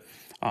stuff, but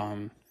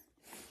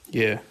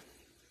yeah.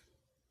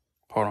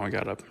 Hold on, I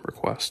got a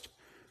request.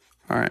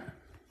 All right.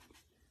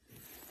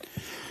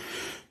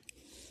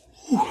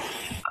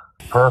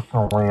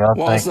 Personally,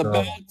 It's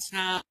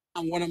about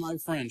time one of my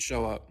friends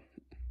show up.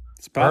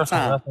 It's about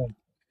time. I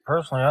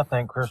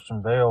think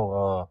Christian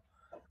Bale,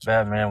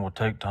 Batman would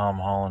take Tom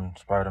Holland,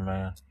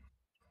 Spider-Man.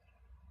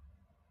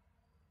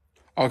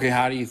 Okay,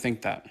 how do you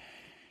think that?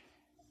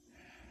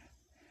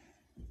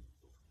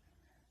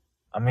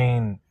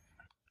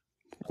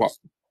 What?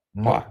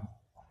 Why?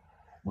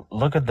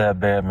 Look at that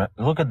Batman.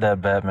 Look at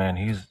that Batman.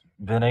 He's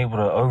been able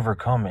to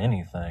overcome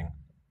anything.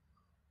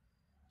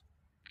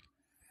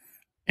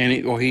 And he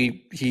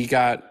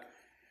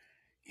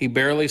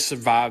barely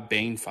survived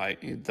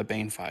the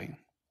Bane fight.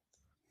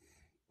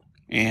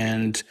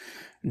 And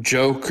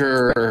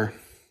Joker.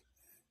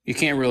 You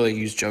can't really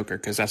use Joker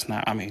because that's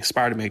not. I mean,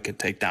 Spider-Man could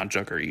take down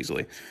Joker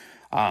easily.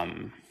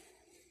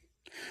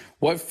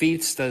 What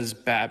feats does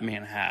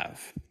Batman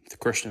have? The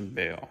Christian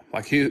Bale.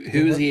 Like who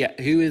is he?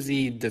 Who is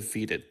he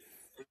defeated?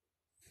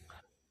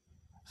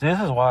 See,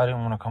 this is why I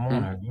didn't want to come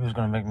on here. You was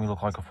gonna make me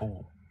look like a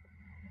fool.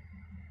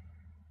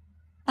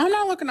 I'm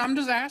not looking. I'm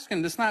just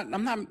asking.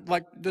 I'm not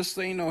like just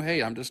saying no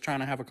hate. I'm just trying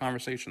to have a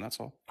conversation. That's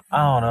all. I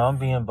don't know. I'm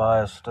being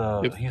biased.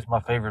 He's my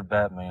favorite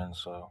Batman,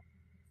 so.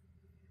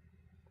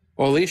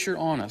 Well, at least you're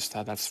honest.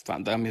 That's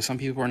fine. I mean, some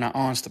people are not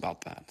honest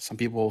about that. Some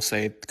people will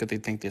say because they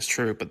think it's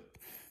true, but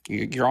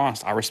you're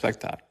honest. I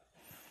respect that.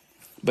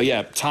 But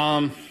yeah,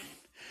 Tom.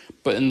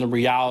 But in the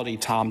reality,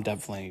 Tom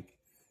definitely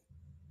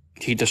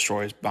he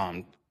destroys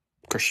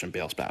Christian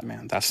Bale's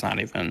Batman. That's not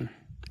even.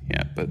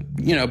 Yeah,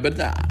 but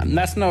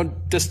that's no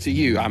diss to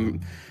you. I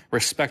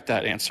respect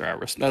that answer. At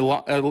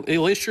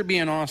least you're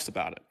being honest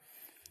about it.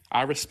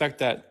 I respect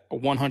that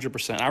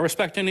 100%. I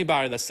respect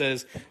anybody that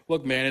says,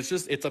 "Look, man,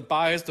 it's a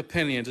biased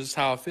opinion. This is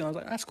how I feel." I was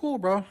like, "That's cool,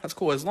 bro. That's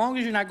cool. As long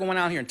as you're not going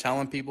out here and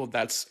telling people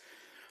that's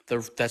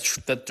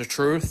the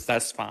truth,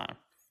 that's fine.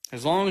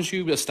 As long as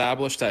you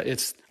establish that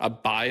it's a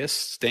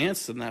biased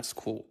stance, then that's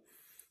cool."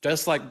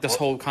 Just like this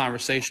whole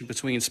conversation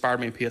between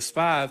Spider-Man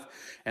PS5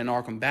 and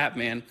Arkham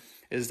Batman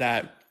is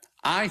that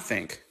I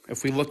think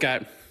if we look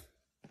at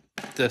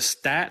the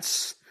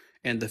stats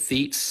and the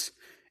feats,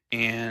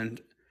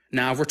 and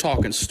now if we're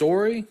talking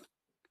story,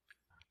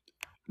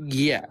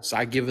 yes,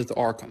 I give it to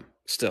Arkham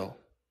still.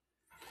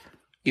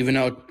 Even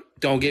though,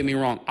 don't get me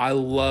wrong, I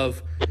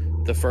love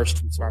the first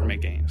two Spider-Man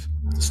games,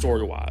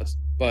 story-wise.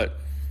 But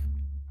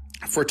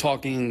if we're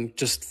talking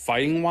just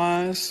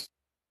fighting-wise,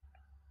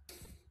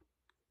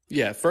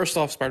 yeah, first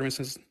off,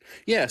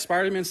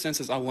 Spider-Man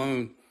Senses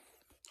alone.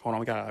 Hold on,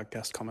 we got a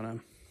guest coming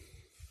in.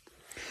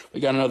 We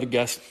got another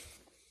guest.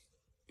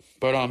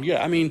 But,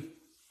 yeah, I mean,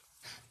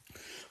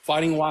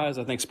 fighting-wise,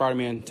 I think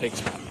Spider-Man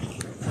takes Batman.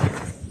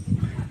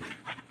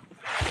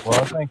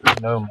 Well, I think you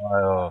know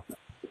my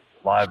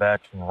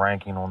live-action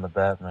ranking on the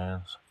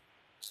Batmans.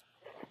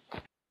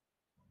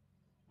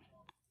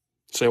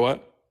 Say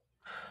what?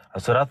 I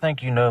said I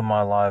think you know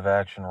my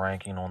live-action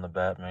ranking on the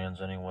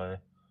Batmans anyway.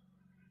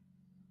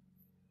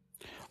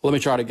 Let me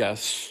try to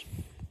guess.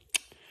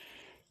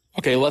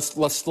 Okay, let's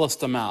list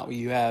them out.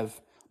 You have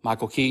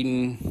Michael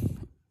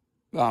Keaton,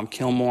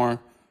 Kilmore,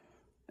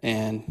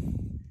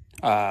 and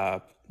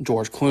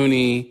George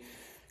Clooney,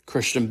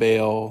 Christian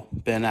Bale,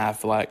 Ben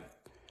Affleck,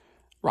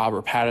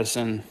 Robert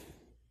Pattinson.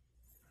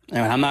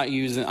 And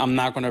I'm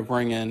not going to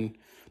bring in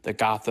the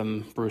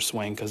Gotham Bruce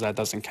Wayne because that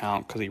doesn't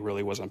count because he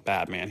really wasn't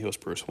Batman. He was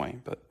Bruce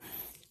Wayne. But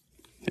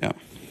yeah,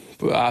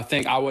 but I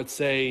think I would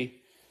say,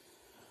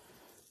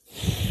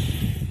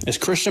 is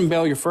Christian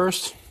Bale your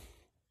first?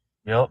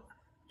 Yep.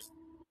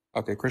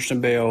 Okay,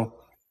 Christian Bale.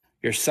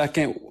 Your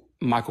second,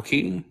 Michael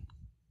Keaton?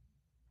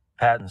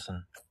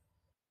 Pattinson.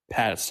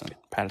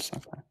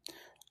 Okay.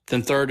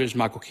 Then third is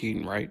Michael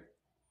Keaton, right?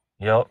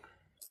 Yep.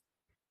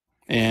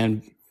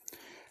 And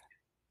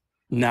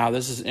now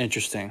this is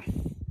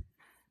interesting.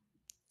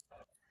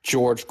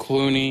 George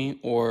Clooney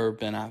or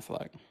Ben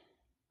Affleck?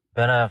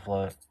 Ben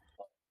Affleck.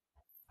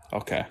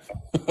 Okay.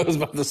 I was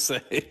about to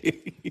say.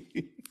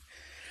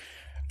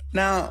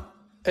 Now,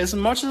 as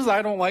much as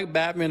I don't like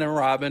Batman and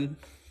Robin,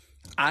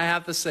 I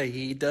have to say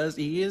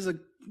he's a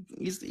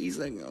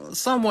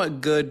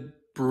somewhat good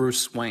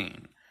Bruce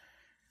Wayne.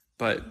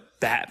 But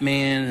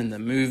Batman in the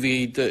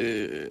movie,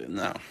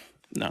 no.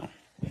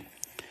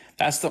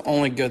 That's the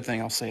only good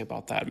thing I'll say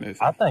about that movie.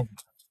 I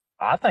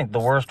think the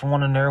worst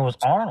one in there was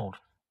Arnold.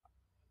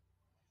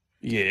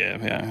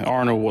 Yeah.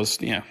 Arnold was,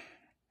 yeah.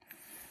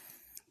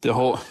 The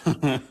whole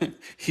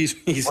he's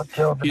What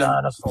killed the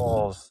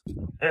dinosaurs?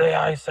 The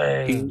Ice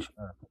Age.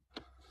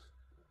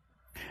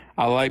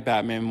 I like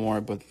Batman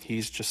more, but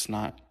he's just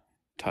not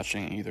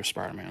touching either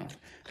Spider-Man.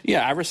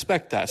 Yeah, I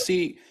respect that.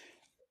 See,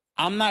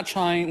 I'm not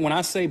trying, when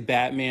I say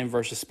Batman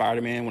versus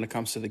Spider-Man when it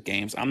comes to the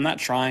games, I'm not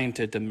trying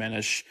to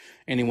diminish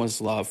anyone's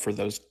love for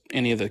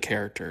any of the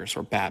characters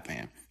or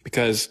Batman,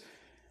 because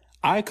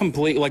I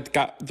completely, like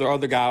the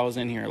other guy was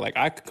in here, like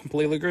I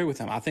completely agree with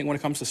him. I think when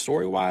it comes to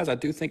story-wise, I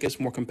do think it's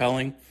more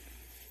compelling.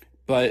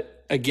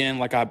 But again,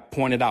 like I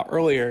pointed out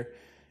earlier,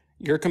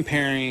 you're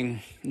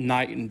comparing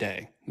night and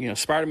day. You know,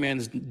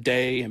 Spider-Man's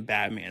day and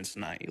Batman's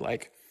night.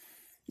 Like,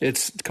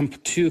 it's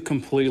two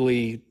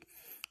completely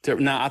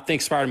different. Now, I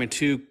think Spider-Man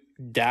 2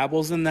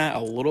 dabbles in that a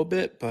little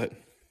bit, but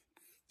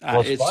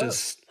it's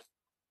just...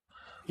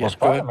 Yeah, well,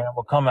 Spider-Man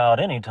will come out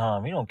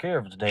anytime. You don't care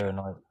if it's day or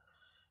night.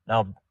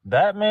 Now,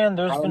 Batman,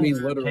 there's been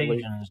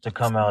occasions to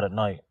come out at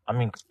night. I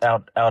mean,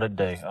 out at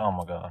day. Oh,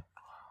 my God.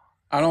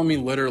 I don't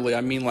mean literally.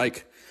 I mean,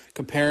 like,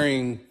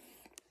 comparing...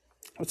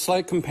 It's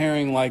like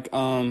comparing, like,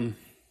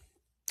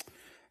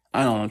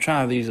 I don't know, I'm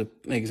trying to use an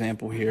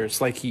example here. It's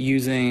like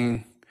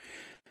using,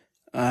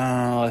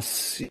 let's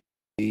see,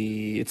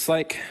 it's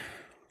like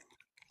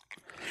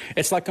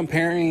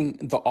comparing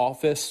The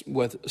Office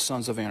with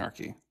Sons of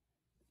Anarchy.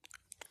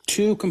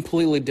 Two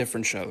completely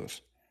different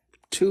shows.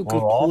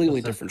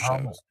 Different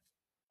shows.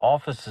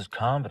 Office is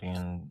comedy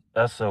and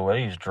SOA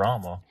is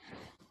drama.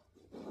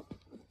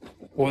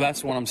 Well,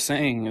 that's what I'm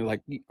saying.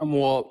 Like,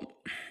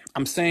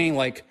 I'm saying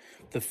like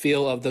the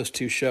feel of those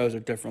two shows are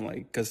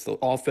differently because The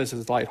Office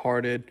is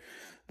lighthearted,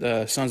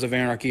 the Sons of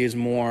Anarchy is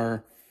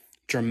more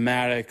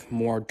dramatic,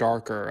 more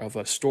darker of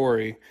a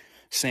story.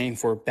 Same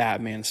for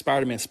Batman,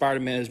 Spider-Man.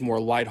 Spider-Man is more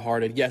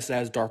lighthearted. Yes, it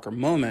has darker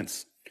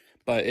moments,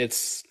 but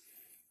it's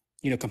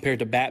compared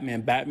to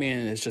Batman,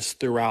 Batman is just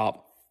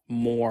throughout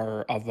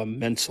more of a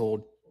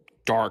mental,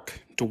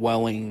 dark,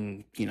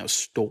 dwelling,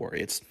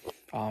 story.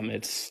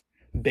 It's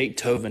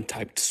Beethoven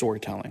type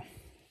storytelling.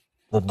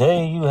 The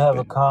day you have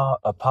a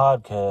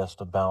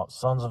podcast about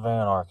Sons of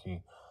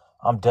Anarchy,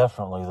 I'm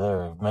definitely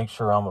there. Make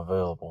sure I'm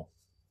available.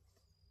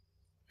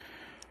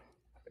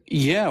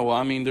 Yeah, well,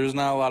 I mean, there's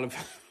not a lot of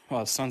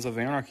Sons of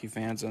Anarchy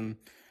fans in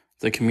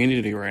the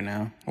community right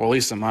now, or at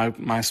least in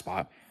my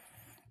spot.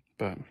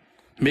 But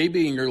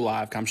maybe in your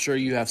live, I'm sure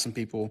you have some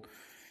people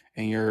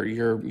in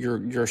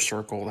your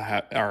circle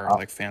that are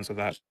like fans of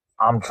that.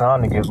 I'm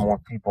trying to get more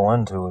people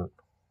into it.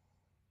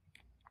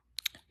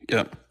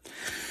 Yep.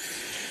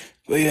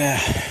 But yeah,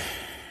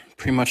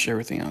 pretty much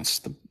everything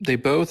else. They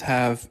both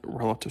have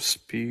relative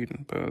speed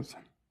in both.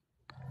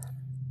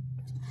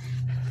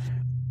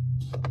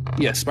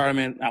 Yeah,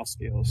 Spider-Man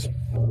outscales.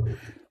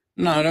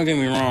 No, don't get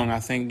me wrong. I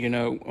think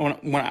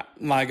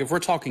if we're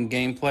talking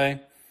gameplay,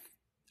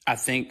 I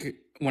think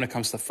when it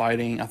comes to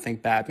fighting, I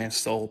think Batman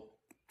still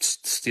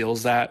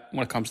steals that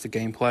when it comes to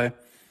gameplay.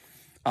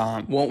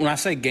 Well, when I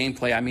say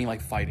gameplay, I mean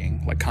like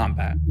fighting, like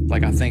combat.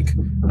 Like I think,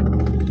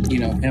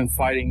 him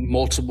fighting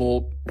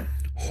multiple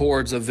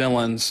hordes of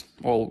villains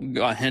or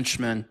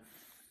henchmen,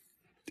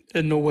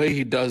 and the way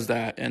he does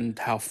that and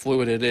how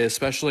fluid it is,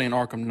 especially in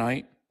Arkham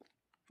Knight,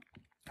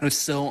 it's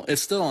still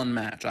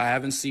unmatched. I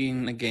haven't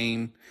seen a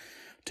game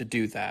to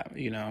do that.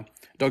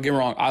 Don't get me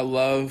wrong. I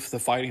love the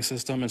fighting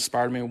system in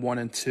Spider-Man 1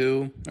 and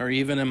 2, or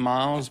even in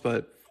Miles,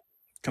 but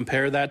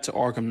compare that to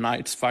Arkham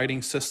Knight's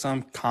fighting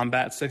system,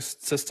 combat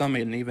system,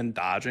 and even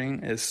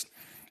dodging is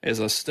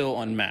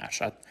still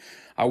unmatched.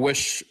 I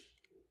wish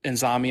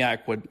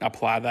Insomniac would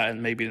apply that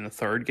maybe in the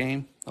third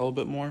game a little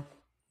bit more.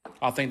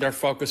 I think they're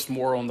focused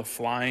more on the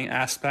flying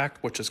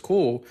aspect, which is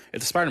cool.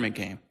 It's a Spider-Man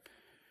game.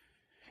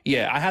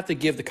 Yeah, I have to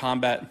give the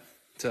combat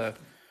to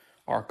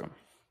Arkham.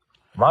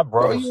 My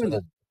brother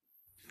said...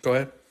 Go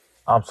ahead.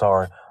 I'm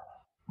sorry.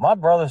 My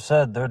brother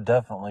said they're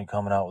definitely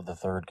coming out with the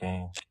third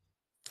game.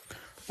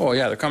 Oh,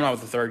 yeah, they're coming out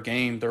with the third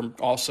game. They're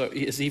also...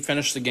 Is he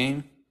finished the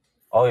game?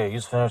 Oh, yeah,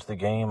 he's finished the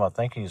game. I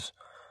think he's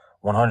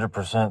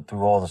 100%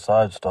 through all the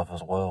side stuff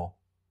as well.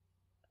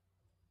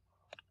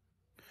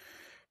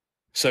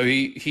 So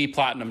he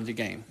platinumed the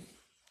game.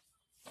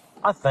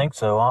 I think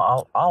so.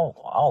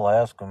 I'll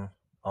ask him.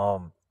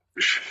 I'll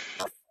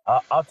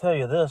tell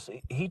you this.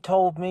 He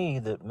told me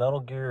that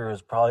Metal Gear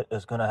is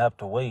going to have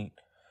to wait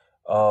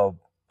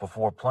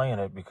before playing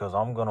it because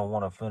I'm going to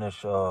want to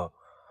finish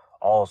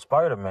all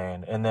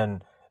Spider-Man. And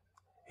then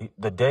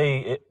the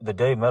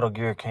day Metal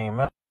Gear came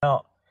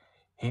out,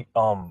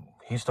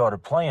 he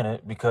started playing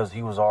it because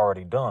he was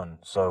already done.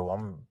 So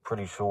I'm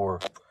pretty sure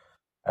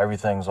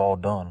everything's all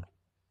done.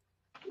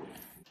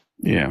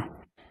 Yeah.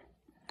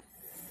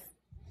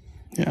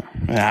 Yeah.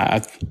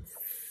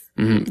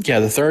 Yeah,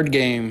 the third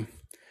game,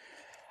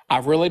 I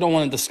really don't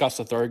want to discuss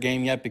the third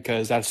game yet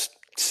because that's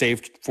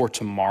saved for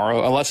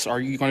tomorrow. Unless,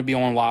 are you going to be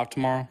on live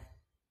tomorrow?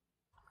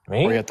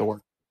 Me? Or you have to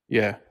work?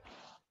 Yeah.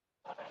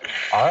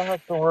 I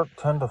have to work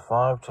 10 to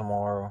 5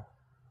 tomorrow.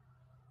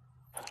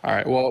 All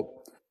right.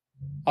 Well,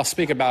 I'll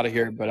speak about it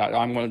here, but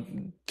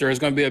there's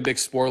going to be a big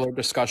spoiler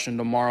discussion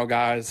tomorrow,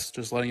 guys.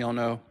 Just letting y'all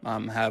know.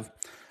 Have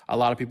a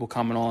lot of people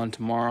coming on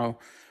tomorrow.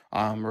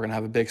 We're going to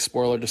have a big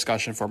spoiler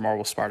discussion for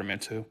Marvel Spider-Man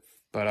 2.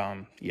 But,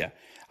 yeah.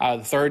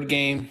 The third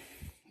game,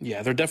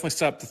 yeah, they're definitely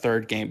set up the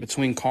third game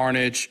between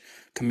Carnage,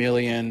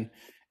 Chameleon,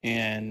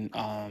 and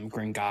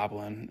Green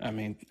Goblin. I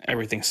mean,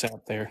 everything's set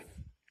up there.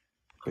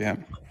 But, yeah.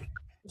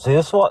 See,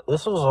 this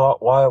was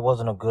why it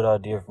wasn't a good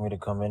idea for me to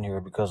come in here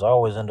because I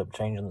always end up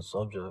changing the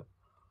subject.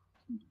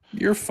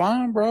 You're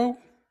fine, bro.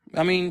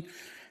 I mean,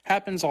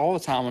 happens all the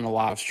time on a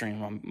live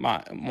stream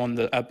on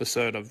the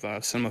episode of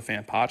Cinema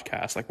Fan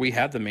Podcast. Like, we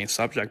have the main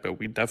subject, but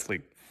we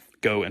definitely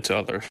go into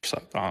other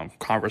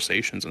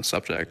conversations and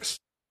subjects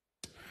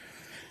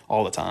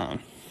all the time.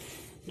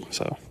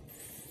 So,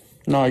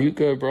 no, you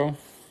good, bro?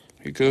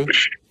 You good?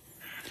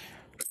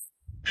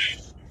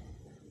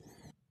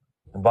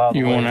 You want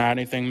to add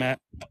anything, Matt?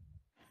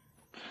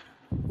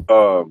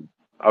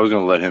 I was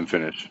going to let him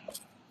finish.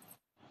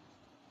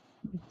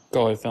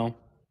 Go ahead, Phil.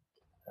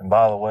 And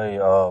by the way,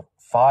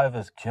 5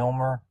 is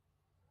Kilmer,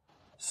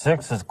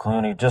 6 is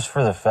Clooney, just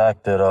for the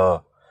fact that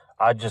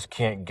I just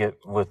can't get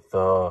with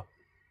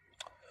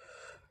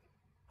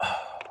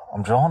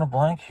I'm drawing a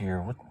blank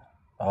here.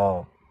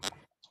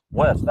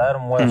 West,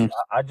 Adam West.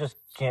 I just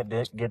can't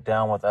get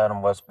down with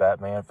Adam West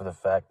Batman for the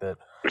fact that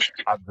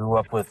I grew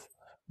up with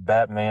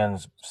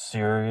Batman's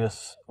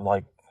serious,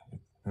 like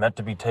meant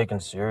to be taken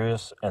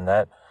serious, and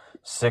that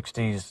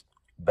 60s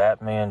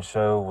Batman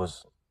show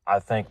was, I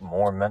think,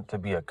 more meant to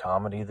be a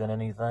comedy than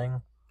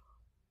anything.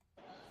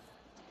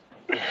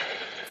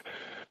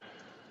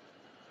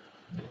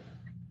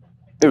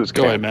 It was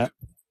Go ahead, canon.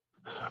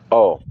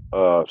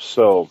 Matt.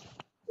 So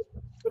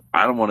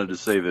I wanted to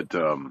say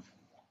that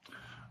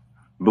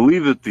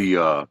believe that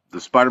the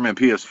Spider-Man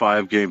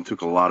PS5 game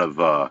took a lot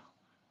of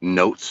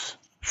notes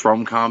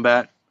from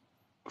combat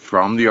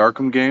from the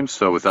Arkham games.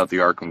 So without the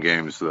Arkham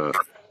games, the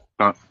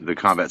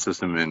combat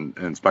system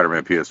in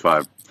Spider-Man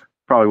PS5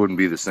 probably wouldn't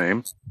be the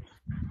same.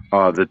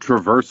 The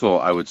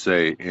traversal, I would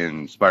say,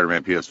 in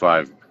Spider-Man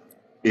PS5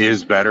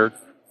 is better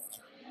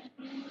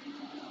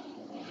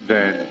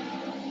than.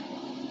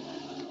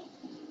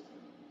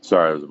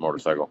 Sorry, it was a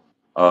motorcycle.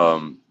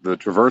 The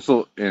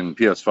traversal in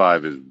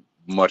PS5 is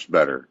much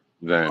better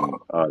than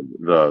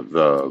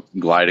the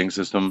gliding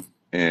system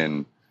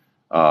in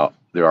the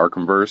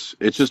Arkhamverse.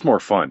 It's just more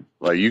fun.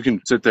 Like you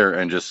can sit there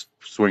and just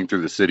swing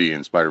through the city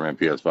in Spider-Man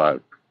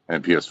PS5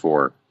 and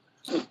PS4.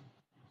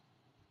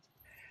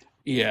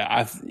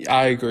 Yeah,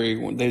 I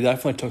agree. They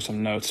definitely took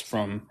some notes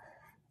from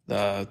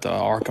the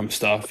Arkham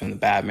stuff and the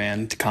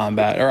Batman to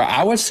combat, or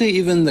I would say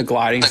even the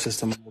gliding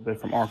system a little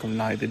bit from Arkham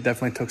Knight. They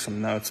definitely took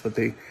some notes, but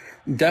they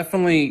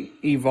definitely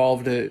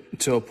evolved it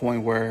to a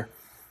point where,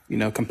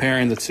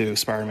 comparing the two,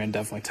 Spider-Man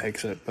definitely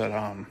takes it. But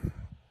I'm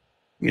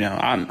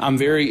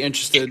very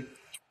interested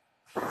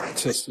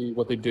to see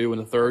what they do in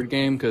the third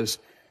game because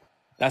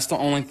that's the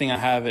only thing I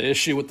have an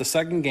issue with the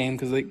second game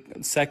because the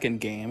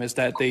second game is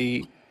that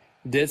they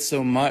did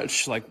so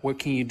much. Like, what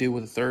can you do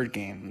with the third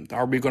game?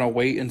 Are we going to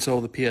wait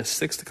until the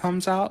PS6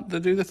 comes out to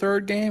do the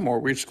third game, or are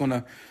we just going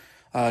to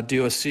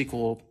do a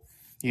sequel,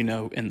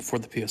 for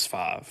the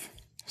PS5?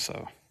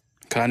 So,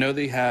 because I know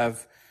they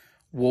have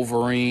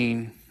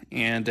Wolverine,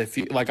 and if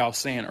you, like I was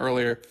saying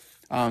earlier,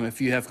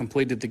 if you have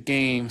completed the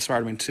game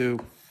Spider-Man 2,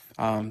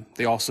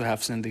 they also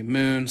have Cindy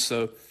Moon.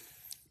 So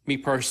me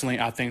personally,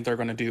 I think they're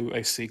going to do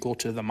a sequel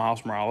to the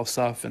Miles Morales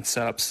stuff and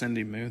set up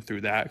Cindy Moon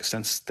through that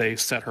since they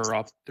set her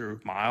up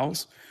through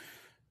Miles.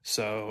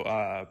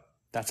 So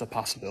that's a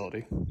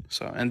possibility.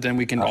 So, and then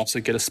we can also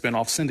get a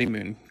spin-off Cindy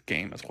Moon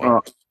game as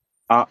well.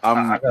 I'm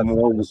I got something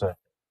more to say.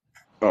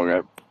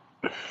 Okay.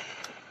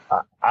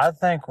 I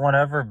think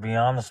whenever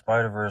Beyond the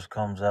Spider-Verse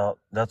comes out,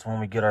 that's when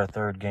we get our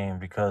third game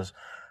because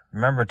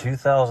remember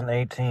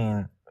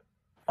 2018,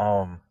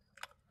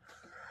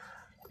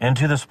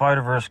 Into the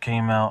Spider-Verse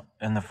came out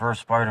and the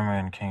first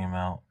Spider-Man came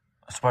out,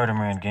 a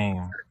Spider-Man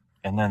game.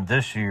 And then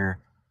this year,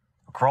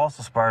 Across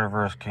the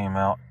Spider-Verse came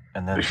out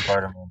and then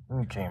Spider-Man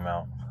 2 came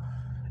out.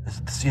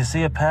 Do you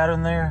see a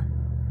pattern there?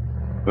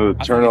 The I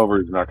think turnover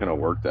is not going to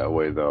work that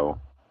way, though.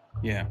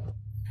 yeah,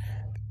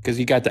 because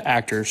you got the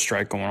actors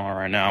strike going on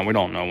right now. We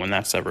don't know when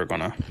that's ever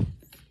going to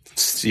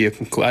see a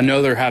conclusion. I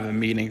know they're having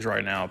meetings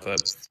right now,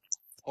 but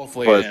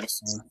hopefully it But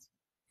ends soon.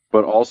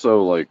 but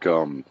also like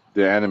the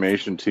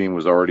animation team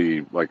was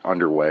already like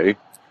underway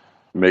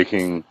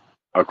making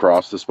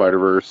Across the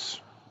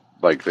Spider-Verse.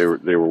 Like they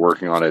were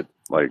working on it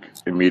like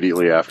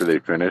immediately after they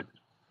finished.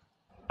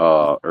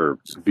 Or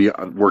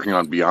working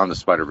on Beyond the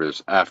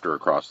Spider-Verse after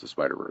Across the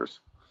Spider-Verse.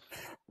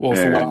 Well,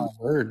 from what And I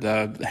heard,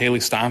 Haley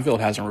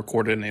Steinfeld hasn't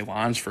recorded any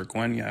lines for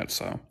Gwen yet,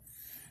 so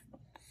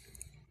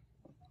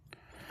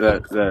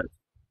that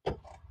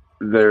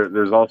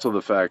there's also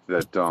the fact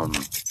that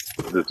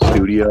the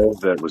studio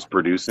that was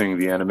producing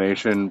the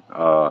animation,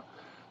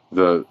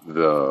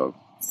 the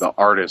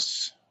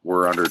artists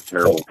were under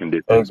terrible Hey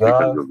conditions because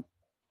guys, of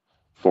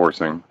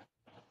forcing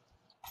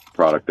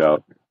product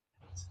out.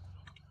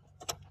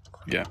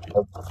 yeah.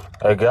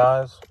 hey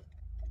guys,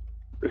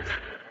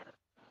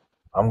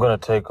 I'm gonna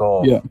take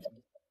off. Yeah.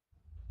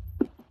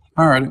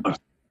 All right.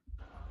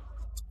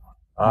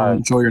 All right,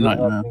 Enjoy your you night,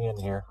 have man. me in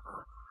here.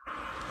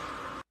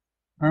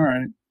 All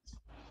right.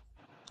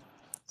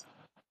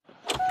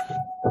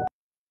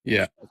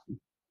 Yeah.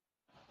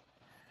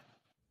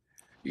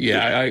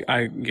 Yeah.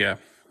 Yeah.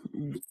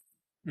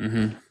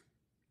 Mm-hmm.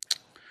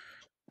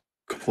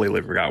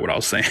 Completely forgot what I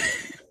was saying.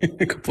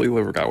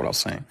 Completely forgot what I was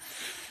saying.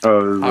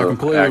 There's I a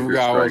completely actor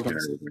forgot what I was strike going and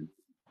to say. everything.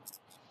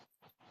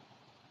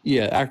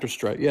 Yeah, actor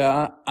strike.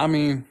 Yeah, I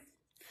mean,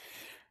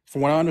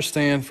 from what I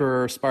understand,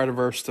 for Spider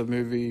Verse, the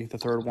movie, the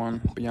third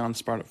one, Beyond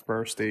Spider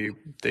Verse,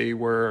 they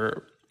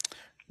were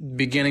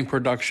beginning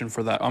production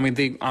for that.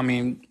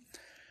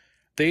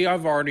 They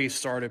have already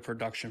started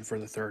production for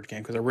the third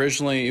game because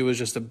originally it was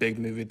just a big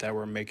movie that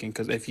we're making.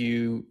 Because if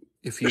you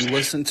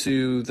listen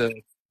to the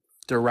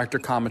director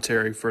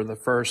commentary for the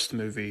first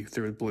movie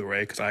through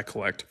Blu-ray, because I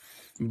collect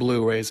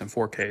Blu-rays and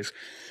 4Ks,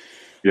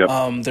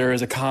 Yep. there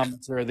is a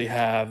commentary they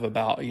have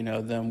about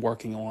them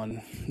working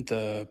on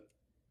the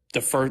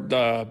first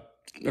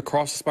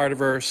Across the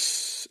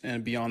Spider-Verse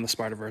and Beyond the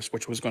Spider-Verse,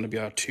 which was going to be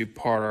a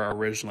two-parter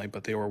originally,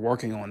 but they were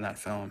working on that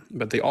film.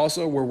 But they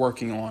also were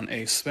working on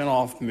a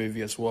spin-off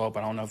movie as well,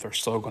 but I don't know if they're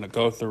still going to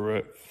go through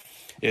it,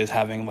 is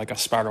having like a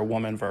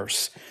Spider-Woman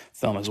verse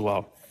film as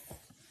well.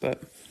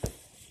 But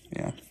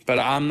yeah, but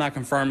I'm not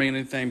confirming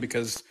anything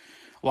because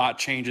a lot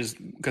changes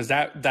because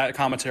that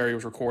commentary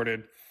was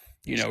recorded,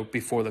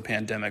 before the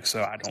pandemic.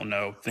 So I don't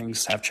know.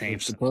 Things have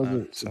changed since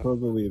then. So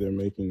Supposedly, they're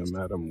making a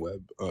Madam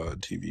Web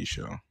TV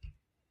show.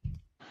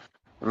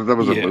 That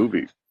was a yeah,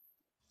 movie.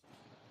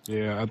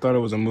 Yeah, I thought it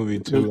was a movie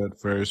too at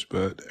first,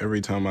 but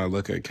every time I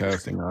look at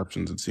casting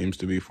options, it seems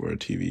to be for a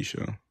TV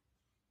show.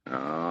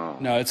 Oh,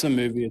 No, it's a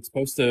movie. It's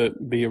supposed to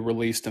be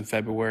released in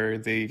February.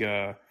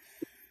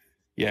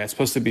 Yeah, it's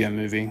supposed to be a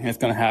movie. It's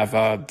gonna have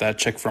that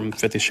chick from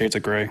 50 Shades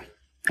of Grey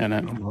in it.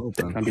 I'm It's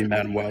hoping. gonna be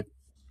Madam Web.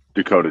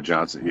 Dakota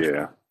Johnson.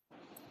 Yeah.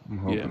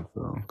 I'm Yeah. hoping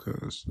so,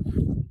 because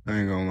I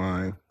ain't gonna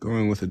lie.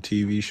 Going with a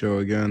TV show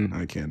again,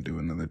 I can't do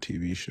another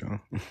TV show.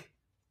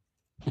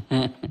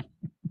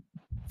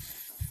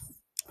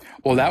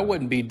 Well, that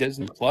wouldn't be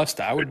Disney Plus.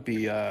 That would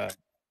be A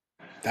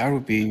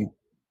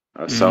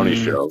Sony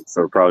mm, show,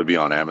 so it'll probably be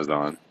on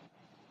Amazon.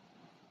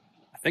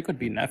 I think it would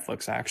be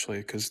Netflix actually,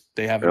 because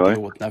they have a Really?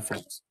 deal with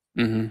Netflix.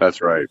 Hmm.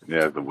 That's right.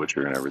 Yeah, The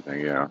Witcher and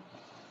everything. Yeah.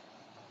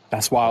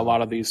 That's why a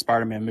lot of these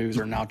Spider-Man movies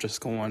are now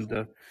just going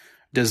to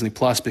Disney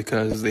Plus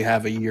because they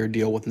have a year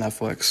deal with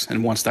Netflix,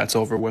 and once that's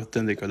over with,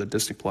 then they go to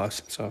Disney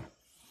Plus. So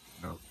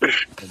No.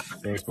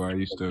 That's why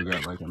you still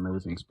got like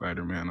Amazing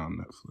Spider-Man on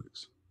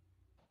Netflix.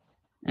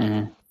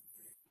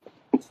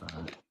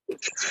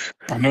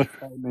 I know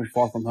Spider-Man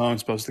Far From Home is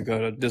supposed to go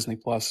to Disney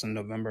Plus in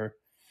November.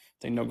 I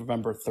think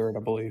November 3rd, I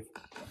believe.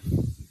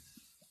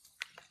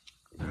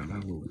 Man,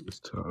 that movie is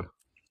tough.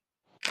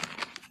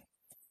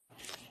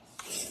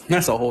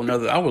 That's a whole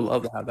nother. I would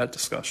love to have that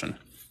discussion.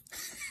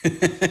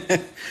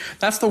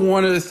 That's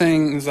one of the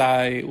things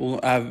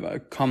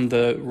I've come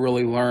to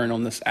really learn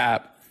on this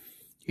app.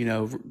 You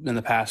know, in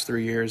the past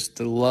 3 years,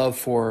 the love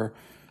for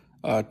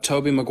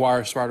Tobey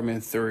Maguire's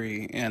Spider-Man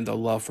 3 and the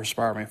love for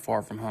Spider-Man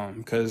Far From Home.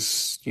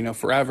 Because, you know,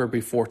 forever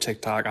before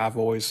TikTok, I've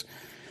always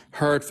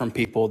heard from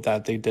people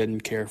that they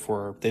didn't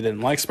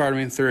like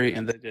Spider-Man 3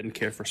 and they didn't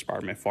care for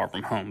Spider-Man Far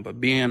From Home.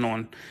 But being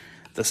on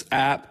this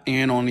app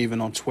and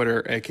even on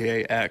Twitter,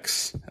 aka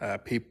X,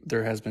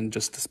 there has been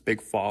just this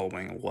big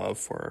following of love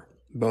for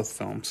both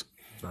films.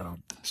 So,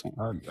 So,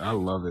 I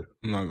love it.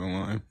 I'm not gonna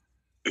lie.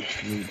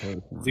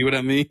 see what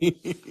I mean?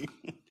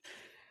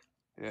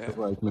 Yeah.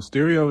 Like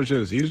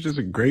Mysterio he's just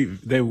a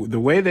great. The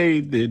way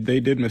they did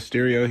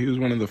Mysterio, he was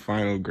one of the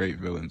final great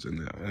villains in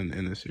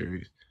the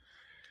series.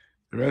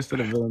 The rest of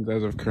the villains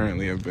as of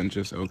currently have been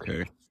just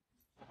okay.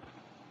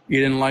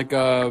 You didn't like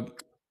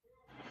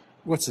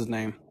what's his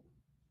name?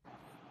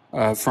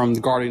 From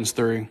the Guardians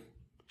 3.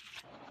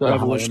 The The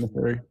evolution. high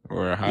emissary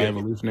or a high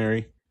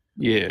evolutionary.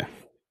 Yeah.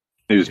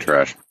 He was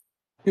trash.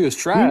 He was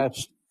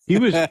trash.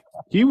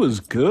 He was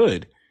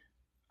good.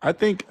 I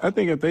think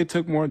if they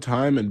took more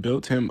time and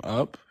built him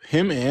up,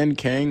 him and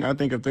Kang, I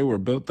think if they were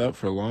built up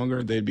for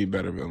longer, they'd be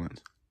better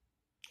villains.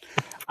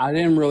 I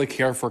didn't really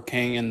care for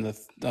Kang in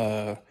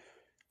the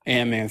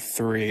Ant-Man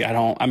 3.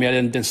 I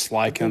didn't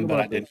dislike him, but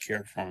I didn't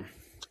care for him.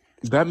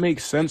 That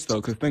makes sense though,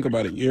 because think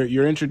about it.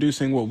 You're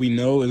introducing what we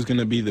know is going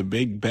to be the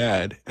big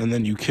bad, and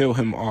then you kill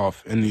him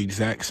off in the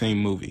exact same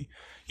movie.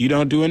 You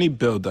don't do any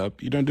build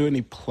up. You don't do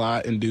any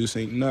plot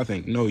inducing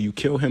nothing. No, you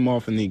kill him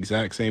off in the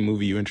exact same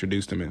movie you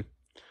introduced him in.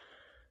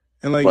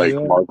 And Like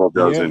Marvel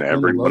does in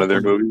every one of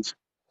their movies.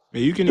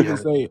 You can even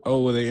say,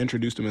 oh, well, they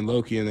introduced him in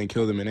Loki and then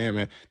killed him in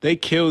Ant-Man. They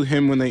killed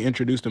him when they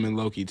introduced him in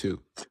Loki too.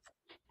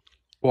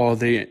 Well,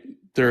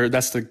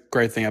 that's the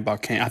great thing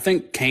about Kane. I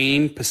think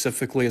Kane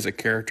specifically as a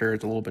character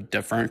is a little bit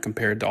different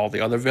compared to all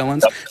the other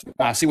villains.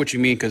 I see what you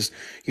mean because,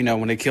 you know,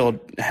 when they killed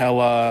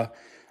Hela,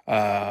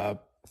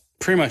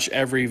 pretty much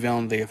every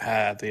villain they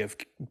have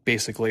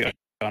basically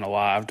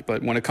unalived.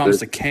 But when it comes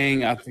to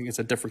Kang, I think it's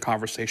a different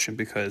conversation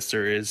because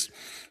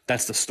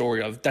that's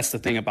the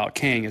thing about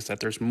Kang is that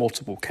there's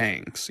multiple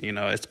Kangs. You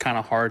know, it's kind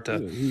of hard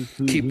to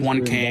keep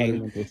one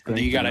Kang, and then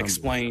you got to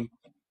explain.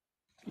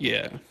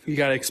 Yeah, you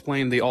got to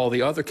explain all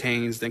the other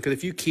Kangs then, because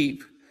if you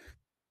keep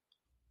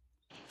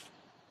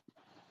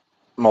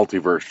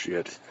multiverse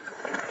shit.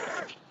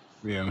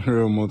 Yeah,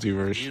 real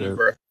multiverse shit.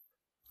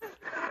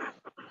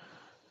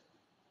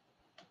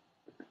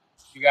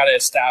 You got to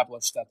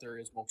establish that there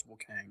is multiple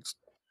Kangs,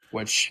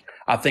 which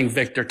I think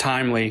Victor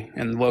Timely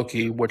and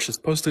Loki, which is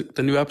supposed to,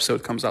 the new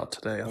episode comes out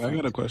today. I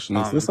got a question.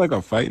 Is this like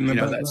a fight in the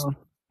background?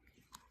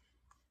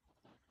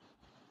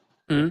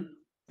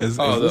 Is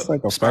this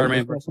like a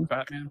Spider-Man versus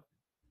Batman?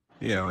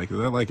 Yeah, like is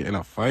that like in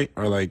a fight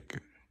or like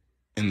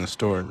in the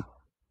story?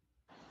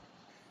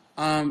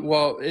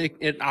 Well,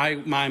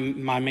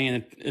 my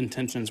main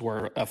intentions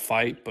were a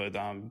fight, but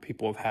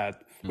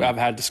I've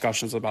had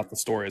discussions about the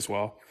story as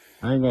well.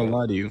 I ain't gonna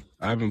lie to you.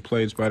 I haven't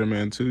played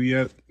Spider-Man 2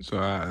 yet, so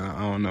I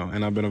don't know.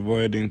 And I've been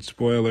avoiding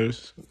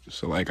spoilers.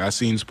 So like I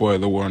seen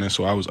spoiler warning,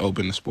 so I was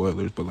open to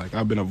spoilers, but like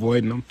I've been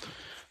avoiding them.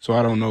 So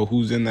I don't know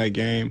who's in that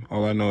game.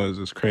 All I know is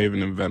it's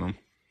Kraven and Venom.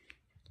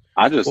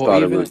 I just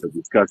thought it was a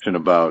discussion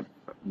about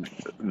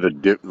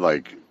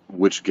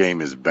which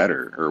game is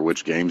better or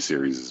which game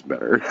series is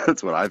better.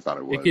 That's what I thought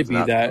it was. It could be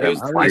that.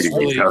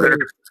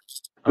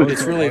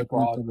 It's really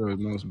broad. For the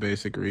most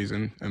basic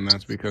reason, and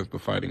that's because the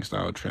fighting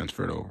style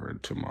transferred over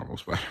to Marvel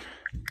Spider-Man.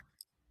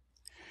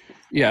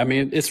 Yeah, I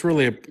mean,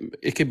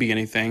 it could be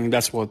anything.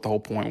 That's what the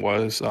whole point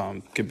was.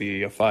 It could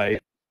be a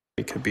fight.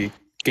 It could be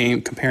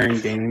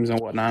comparing games and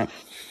whatnot.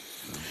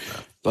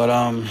 But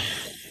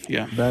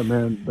yeah.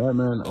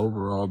 Batman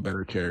overall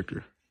better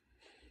character.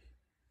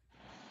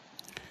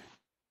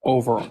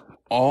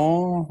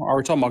 overall, are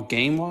we talking about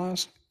game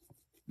wise?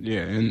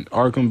 Yeah, and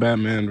Arkham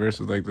Batman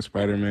versus like the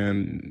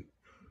Spider-Man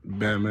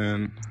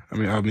Batman. I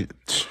mean,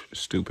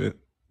 stupid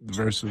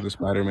versus the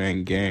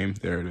Spider-Man game.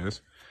 There it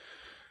is.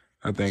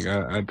 I think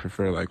I'd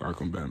prefer like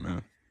Arkham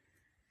Batman.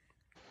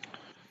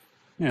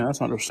 Yeah,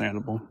 that's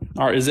understandable.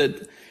 Or is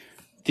it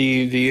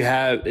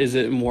is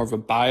it more of a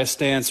bias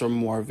stance or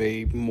more of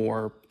a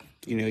more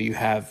you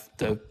have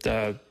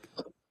the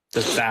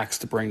facts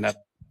to bring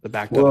the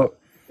back that Well, up?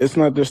 it's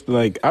not just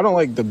like I don't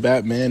like the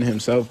Batman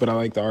himself, but I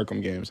like the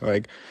Arkham games.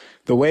 Like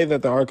the way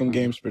that the Arkham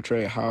games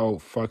portray how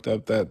fucked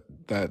up that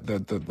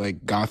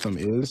like Gotham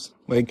is.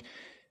 Like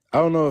I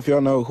don't know if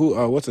y'all know who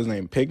what's his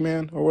name,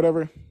 Pigman or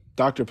whatever,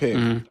 Doctor Pig.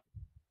 Mm-hmm.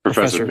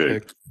 Professor Professor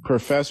Pig. Pig.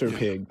 Professor Yeah.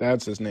 Pig,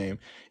 that's his name.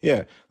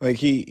 Yeah, like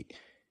he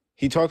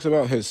talks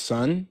about his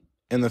son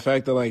and the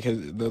fact that like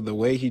the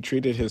way he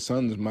treated his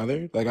son's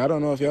mother. Like I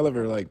don't know if y'all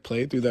ever like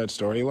played through that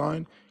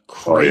storyline.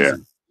 Oh yeah.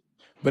 Crazy.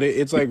 But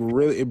it's like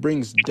really it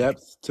brings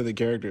depth to the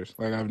characters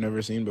like I've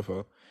never seen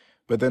before.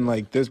 But then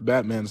like this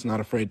Batman's not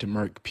afraid to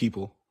murk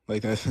people.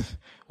 Like that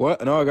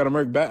what? No, I gotta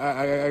murk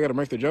I gotta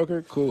murk the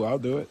Joker? Cool, I'll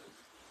do it.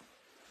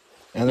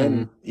 And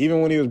Mm-hmm. then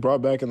even when he was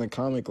brought back in the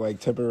comic, like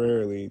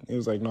temporarily, he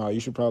was like, "No, you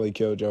should probably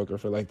kill Joker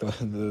for like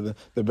the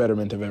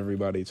betterment of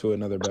everybody to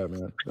another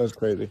Batman." That's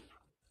crazy.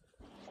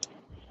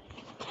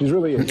 He's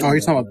really a Oh, good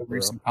you talking about Batman the for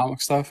real. recent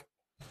comic stuff?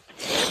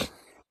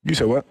 You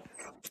said what?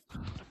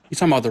 You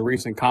talking about the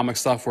recent comic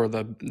stuff where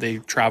they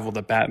traveled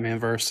the Batman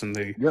verse and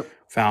they Yep.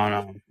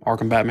 found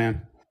Arkham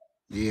Batman?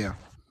 Yeah.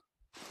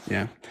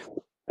 Yeah,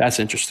 that's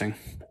interesting.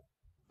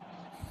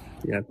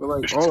 Yeah. But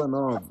like all in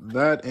all,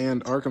 that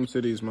and Arkham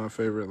City is my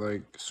favorite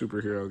like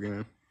superhero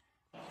game.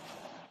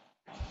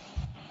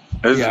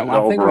 This is Yeah, an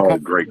well, I think when it overall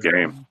comes great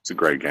game. It's a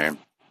great game.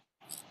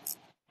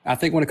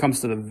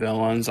 to the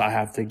villains, I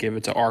have to give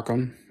it to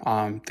Arkham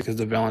because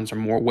the villains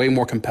are way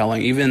more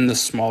compelling. Even the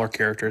smaller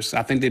characters,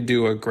 I think they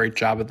do a great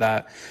job of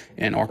that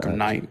in Arkham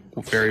Knight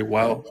very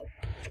well.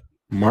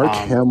 Mark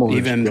Hamill is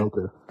Even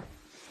Joker.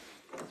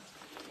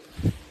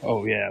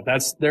 oh yeah,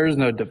 there's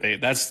no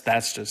debate. That's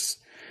just.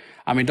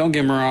 I mean, don't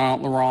get me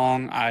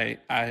wrong. I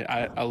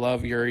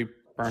love Yuri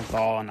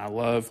Bernthal and I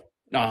love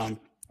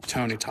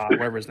Tony Todd,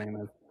 whatever his name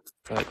is,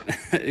 but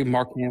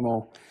Mark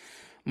Hamill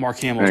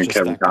is And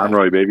just Kevin that guy.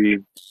 Conroy, baby.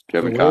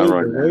 Kevin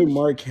Conroy, The way man.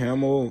 Mark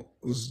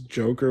Hamill's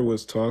Joker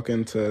was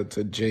talking to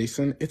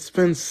Jason, it's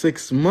been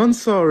 6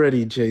 months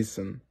already,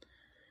 Jason.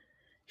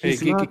 Hey,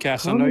 He's Geeky not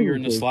Cast, I know you're coming,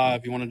 in this Jason.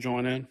 live. You want to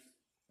join in?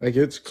 Like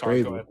it's Sorry,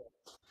 go crazy. ahead.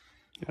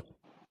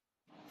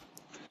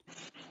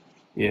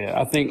 Yeah,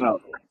 I think. No,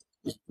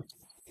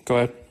 Go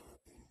ahead.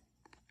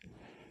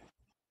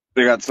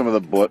 they got some of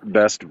the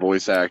best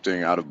voice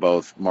acting out of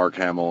both Mark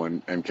Hamill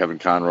and Kevin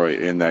Conroy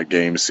in that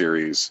game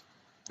series,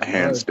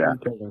 In my hands down.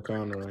 opinion, Kevin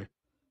Conroy.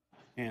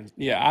 And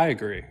yeah, I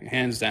agree,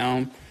 hands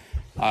down.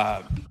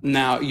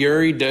 Now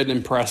Yuri did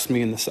impress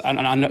me in this. And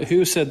I know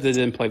who said they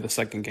didn't play the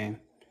second game.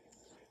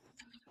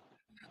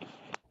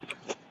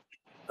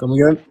 Come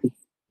again?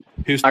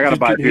 Who's I gotta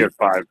buy a who?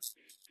 PS5.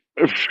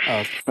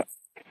 Uh,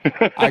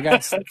 I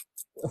got,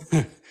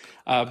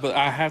 but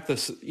I have to.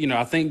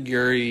 I think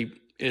Yuri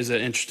is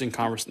an interesting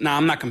conversation. Now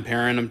I'm not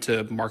comparing him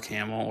to Mark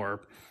Hamill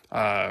or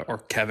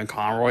Kevin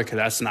Conroy because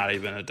that's not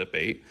even a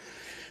debate.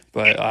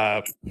 But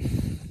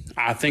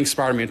I think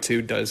Spider-Man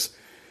 2 does.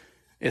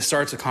 It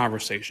starts a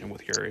conversation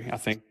with Yuri. I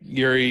think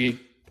Yuri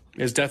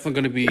is definitely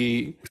going to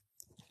be.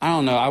 I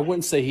don't know. I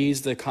wouldn't say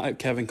he's the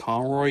Kevin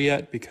Conroy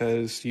yet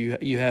because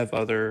you have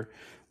other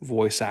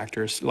voice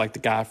actors like the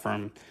guy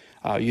from.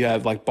 You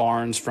have like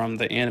Barnes from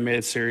the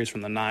animated series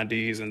from the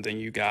 '90s, and then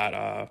you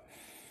got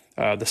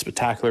the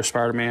Spectacular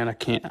Spider-Man. I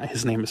can't.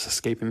 His name is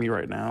escaping me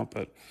right now,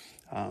 but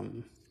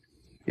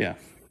yeah.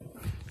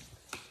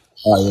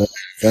 I am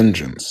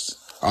vengeance.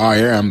 I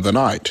am the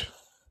night.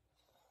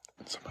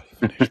 Somebody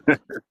finish.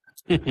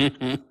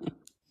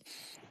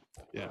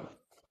 Yeah.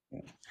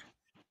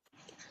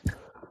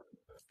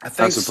 I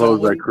I think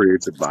suppose that Sully.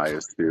 creates a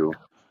bias too,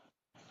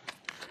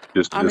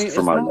 I just mean,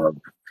 for my love.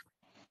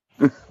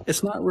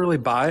 it's not really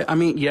biased. I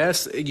mean,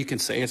 yes, you can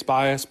say it's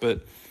biased,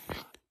 but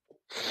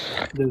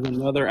there's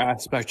another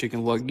aspect you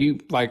can look.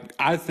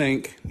 I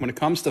think when it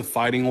comes to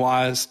fighting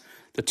wise,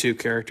 the two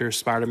characters,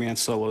 Spider-Man,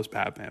 Solo's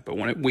Batman. But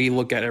when we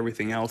look at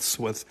everything else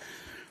with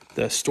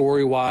the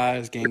story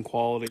wise, game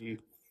quality,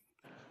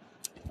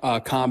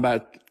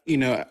 combat,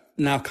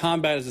 now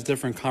combat is a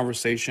different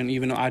conversation.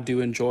 Even though I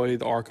do enjoy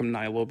the Arkham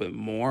Knight a little bit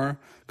more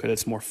because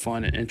it's more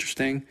fun and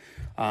interesting.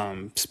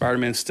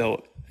 Spider-Man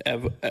still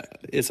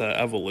is an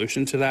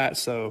evolution to that.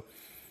 So,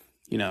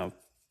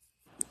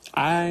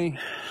 I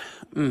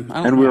don't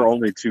And we're know.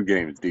 only 2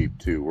 games deep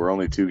too. We're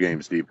only 2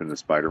 games deep in the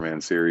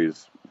Spider-Man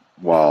series,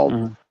 while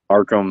Mhm.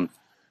 Arkham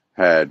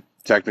had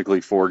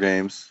technically 4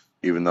 games,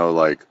 even though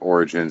like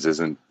Origins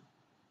isn't.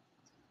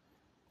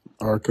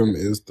 Arkham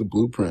is the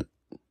blueprint.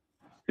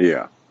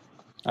 Yeah,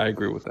 I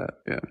agree with that.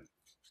 Yeah.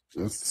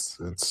 It's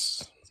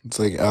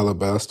like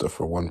Alabasta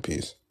for One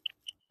Piece.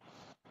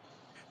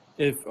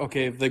 If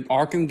the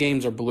Arkham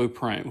games are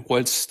blueprint,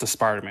 what's the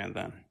Spider-Man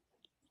then?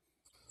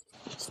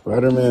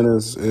 Spider-Man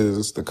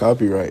is the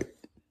copyright.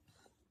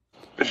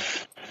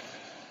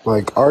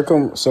 Like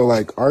Arkham, so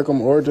like Arkham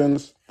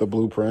Origins, the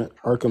blueprint.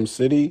 Arkham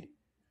City,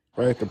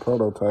 right, the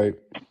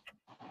prototype.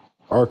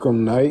 Arkham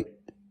Knight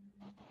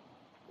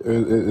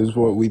is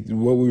what we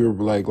were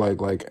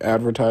like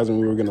advertising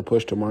we were gonna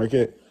push to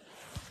market.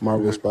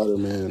 Marvel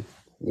Spider-Man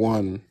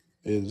 1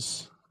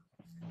 is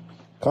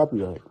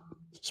copyright.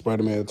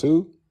 Spider-Man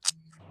 2,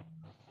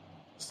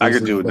 I this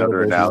could is do the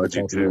better another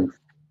version of the analogy copyright. too.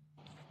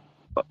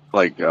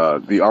 Like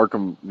the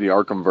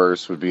Arkham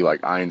verse would be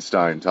like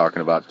Einstein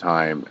talking about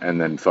time, and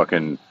then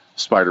fucking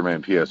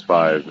Spider-Man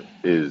PS5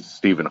 is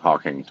Stephen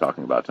Hawking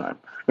talking about time.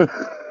 Yeah.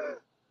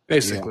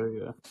 Basically,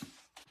 yeah.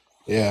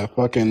 Yeah,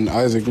 fucking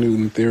Isaac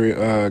Newton theory,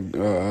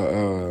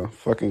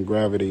 fucking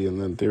gravity,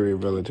 and then theory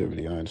of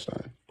relativity,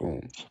 Einstein.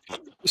 Boom.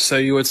 So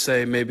you would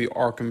say maybe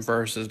Arkham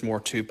verse is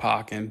more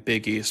Tupac and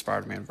Biggie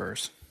Spider-Man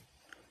verse.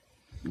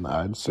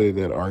 Nah, I'd say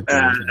that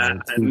Arkham is more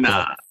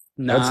Tupac.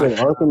 Nah. I'd say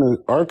Nah.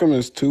 Arkham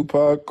is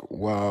Tupac,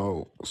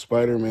 while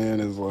Spider-Man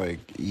is like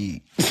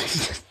E.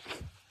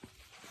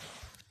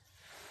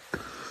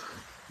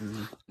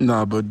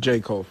 Nah, but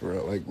J. Cole for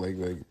real,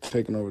 like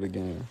taking over the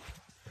game,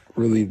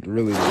 really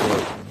good,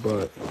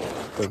 but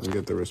doesn't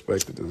get the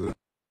respect it deserves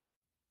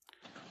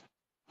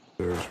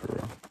for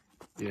real.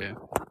 Yeah.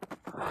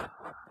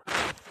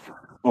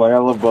 Like I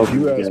love both If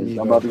of you these ask games. me,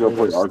 I'm about to go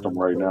play Kratos Arkham slams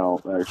right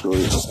both. now. Actually,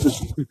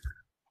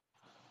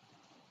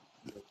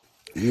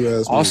 You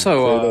ask me,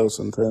 Also, Kratos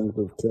in terms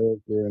of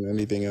character and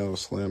anything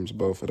else slams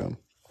both of them.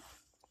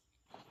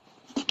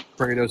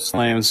 Kratos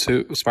slams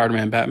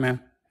Spider-Man, Batman.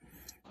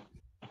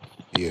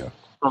 Yeah.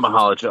 I'm gonna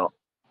holler at y'all.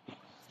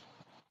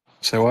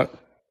 Say what?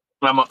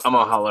 I'm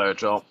gonna holler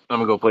at y'all. I'm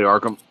gonna go play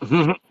Arkham.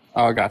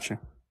 Oh, I got you.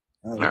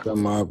 Like that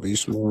mob be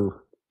smooth.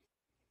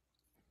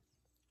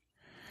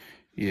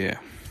 Yeah.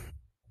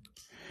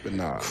 But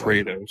nah, like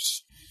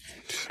Kratos.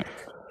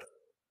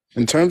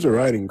 in terms of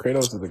writing,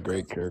 Kratos is a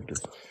great character.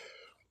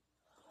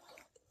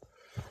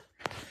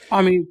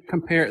 I mean,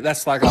 compare.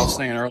 That's like I was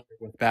saying earlier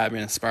with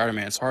Batman and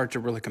Spider-Man. It's hard to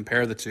really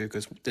compare the two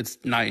because it's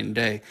night and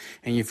day.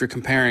 And if you're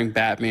comparing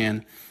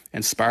Batman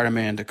and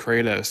Spider-Man to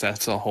Kratos,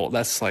 that's a whole.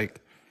 That's like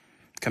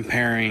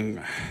comparing.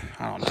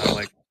 I don't know,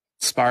 like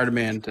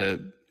Spider-Man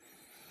to.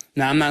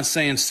 Now, I'm not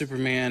saying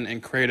Superman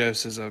and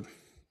Kratos is a.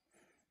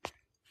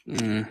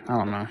 I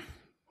don't know.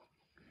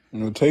 You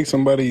know, take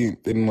somebody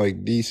in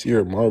like DC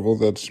or Marvel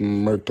that's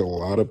murked a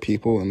lot of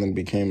people and then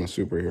became a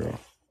superhero.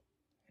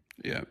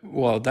 Yeah.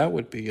 Well, that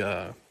would be.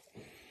 I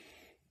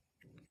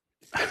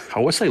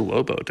would say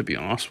Lobo, to be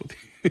honest with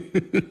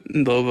you.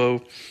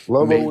 Lobo,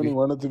 Lobo when he maybe.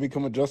 wanted to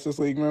become a Justice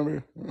League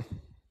member.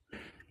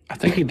 I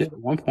think he did at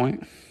one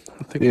point.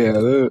 I think.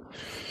 Yeah,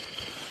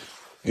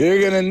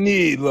 you're gonna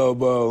need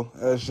Lobo.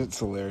 That shit's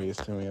hilarious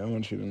to me. I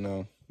want you to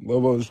know.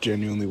 Lobo is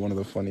genuinely one of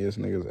the funniest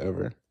niggas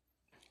ever.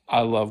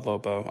 I love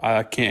Lobo.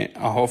 I can't.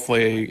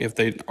 Hopefully, if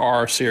they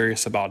are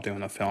serious about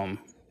doing a film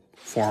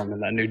for him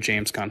and that new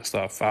James kind of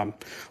stuff,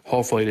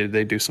 hopefully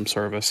they do some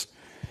service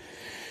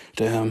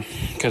to him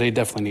because he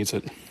definitely needs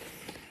it.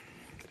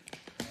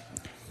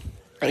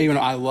 Even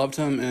though I loved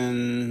him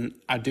and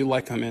I do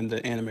like him in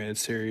the animated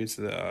series,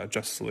 the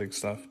Justice League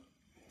stuff.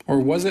 Or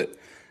was it?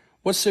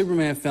 What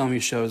Superman film he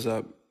shows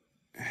up?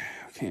 I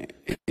can't.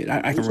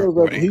 I can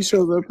remember. He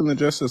shows up in the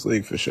Justice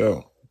League for sure,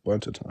 a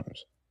bunch of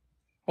times.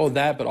 Oh,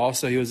 that, but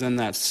also he was in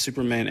that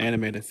Superman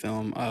animated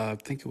film. I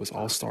think it was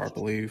All Star, I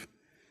believe.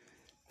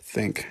 I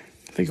think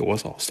it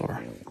was All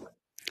Star.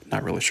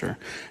 Not really sure.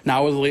 Now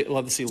I would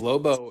love to see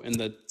Lobo in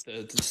the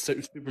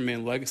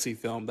Superman Legacy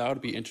film. That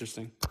would be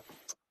interesting.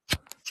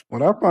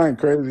 What I find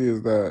crazy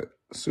is that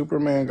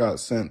Superman got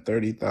sent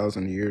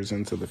 30,000 years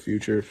into the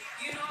future.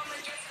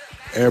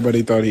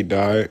 Everybody thought he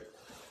died.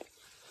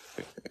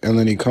 And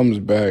then he comes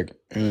back,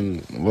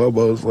 and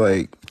Lobo's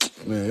like,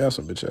 man, y'all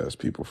some bitch ass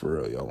people for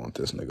real. Y'all want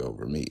this nigga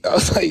over me. I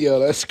was like, yo,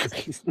 that's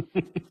crazy.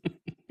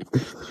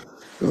 I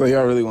was like,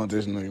 y'all really want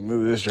this nigga,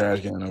 move this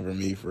trash can over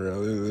me for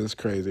real. This is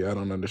crazy. I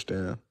don't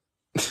understand.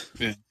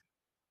 Yeah.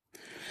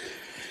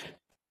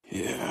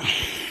 Yeah.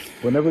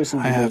 Whenever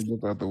Superman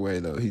gets out the way,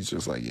 though, he's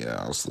just like, yeah,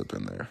 I'll slip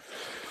in there.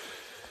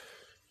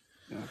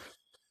 Yeah.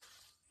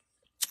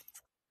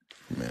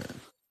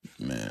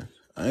 Man.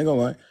 I ain't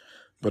gonna lie.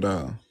 But,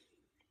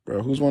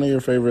 bro, who's one of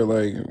your favorite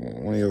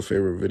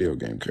video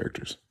game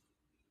characters?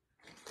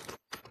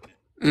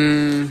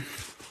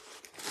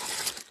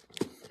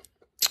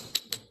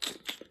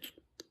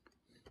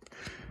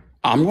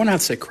 I'm gonna have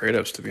to say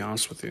Kratos, to be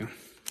honest with you.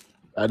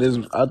 I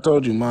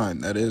told you mine.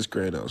 That is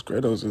Kratos.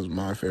 Kratos is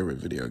my favorite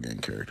video game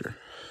character.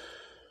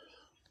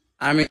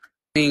 I mean,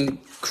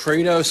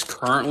 Kratos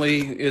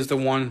currently is the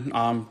one.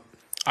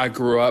 I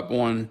grew up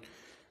on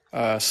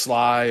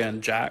Sly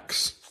and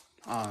Jax.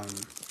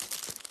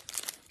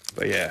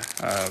 But yeah,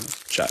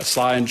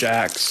 Sly and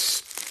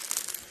Jax.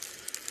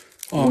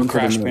 Oh,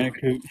 Crash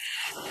Bandicoot.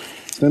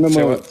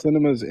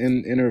 Cinema's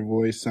inner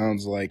voice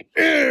sounds like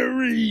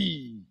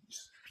Ares.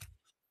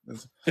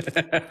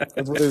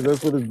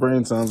 That's what his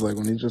brain sounds like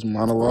when he's just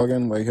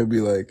monologuing. Like he'll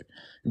be like,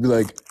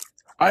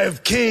 I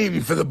have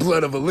came for the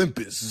blood of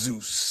Olympus,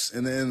 Zeus,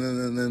 and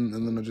then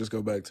it'll just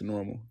go back to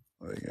normal.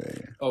 Like,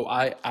 yeah. Oh,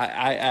 I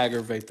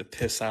aggravate the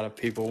piss out of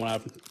people when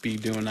I be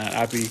doing that.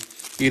 I'd be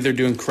either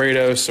doing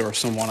Kratos or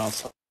someone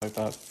else like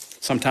that.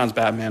 Sometimes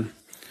Batman.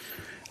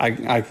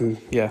 I can,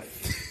 yeah.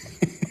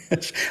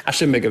 I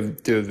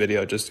should do a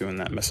video just doing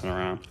that, messing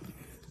around.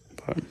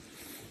 But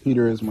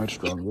Peter is much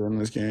stronger in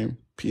this game.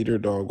 Peter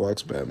dog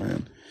walks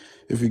Batman.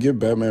 If you give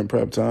Batman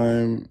prep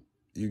time,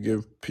 you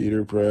give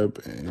Peter prep,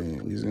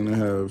 and he's gonna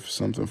have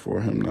something for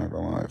him. Not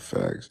gonna lie,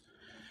 facts.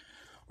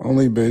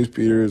 Only base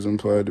Peter is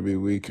implied to be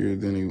weaker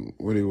than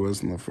what he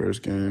was in the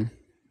first game.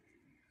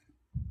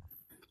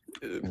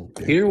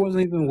 Okay. Peter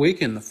wasn't even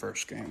weak in the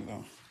first game,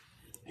 though.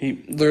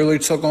 He literally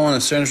took on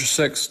a Sinister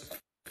Six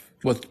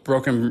with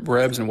broken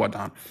ribs and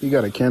whatnot. He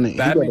got a canon.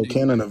 Batman, he got a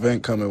canon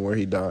event coming where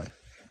he died.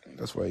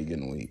 That's why he's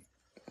getting weak.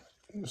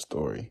 The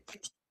story.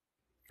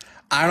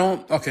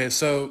 Okay,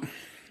 so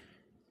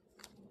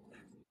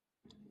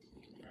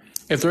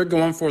if they're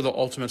going for the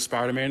Ultimate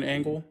Spider-Man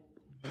angle,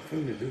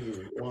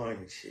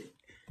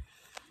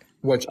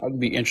 which would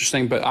be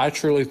interesting, but I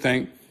truly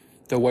think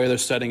the way they're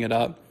setting it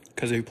up,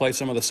 because if you play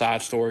some of the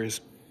side stories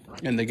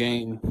in the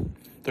game,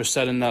 they're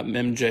setting up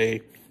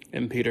MJ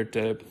and Peter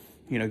to,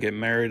 get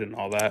married and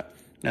all that.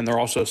 And they're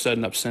also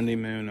setting up Cindy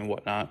Moon and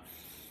whatnot.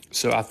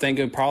 So I think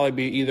it'd probably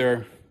be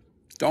either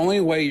the only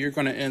way you're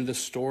going to end this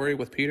story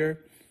with Peter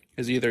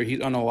is either he's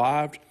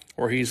unalived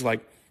or he's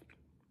like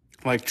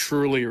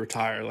truly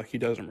retired, like he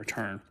doesn't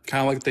return.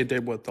 Kind of like they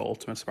did with the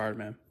Ultimate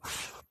Spider-Man.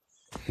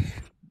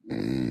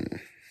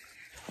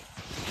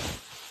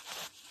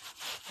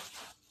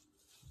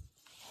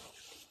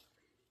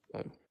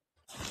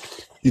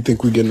 You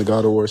think we get into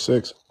God of War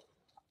 6?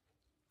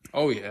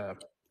 Oh, yeah.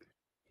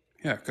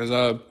 Yeah, because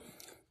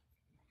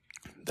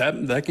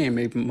that game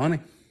made money.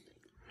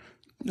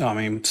 I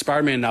mean,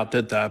 Spider-Man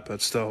outdid that,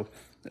 but still,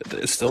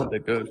 it still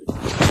did good.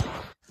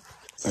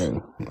 Hey, I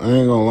ain't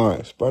gonna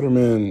lie.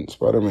 Spider-Man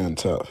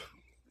tough.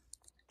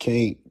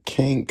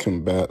 Can't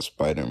combat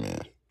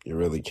Spider-Man. You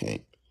really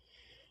can't.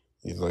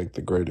 He's like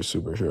the greatest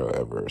superhero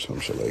ever or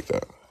some shit like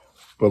that.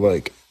 But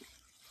like,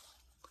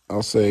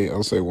 I'll say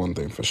one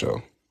thing for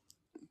sure.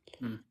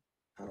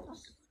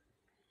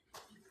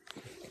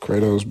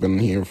 Kratos been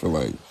here for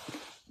like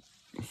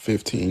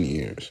 15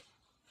 years.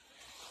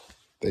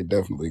 They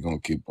definitely gonna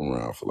keep him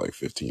around for like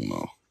 15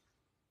 more.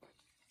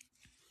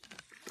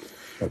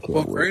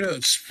 Well,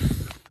 Kratos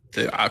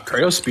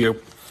be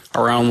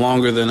around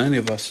longer than any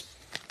of us.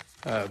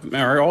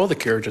 All the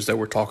characters that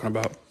we're talking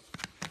about: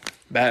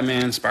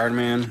 Batman,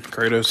 Spider-Man,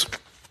 Kratos.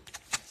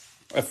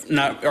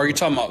 Are you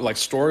talking about like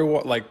story,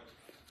 like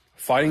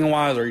fighting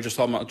wise, or are you just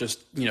talking about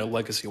just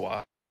legacy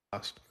wise?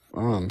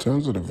 In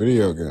terms of the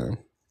video game,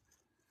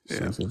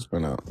 since it's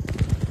been out.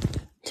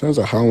 In terms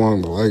of how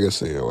long the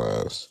legacy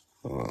lasts,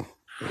 yeah.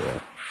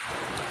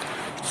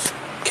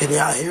 Can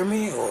y'all hear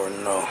me or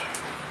no?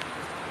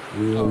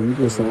 Yeah, you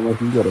just sound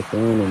like you got a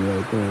fan on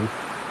your thing.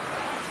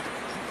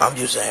 I'm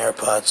using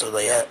AirPods, so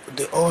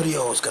the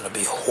audio is gonna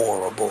be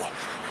horrible.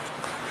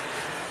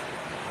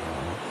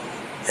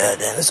 Yeah,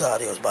 then this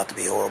audio is about to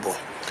be horrible.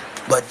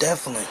 But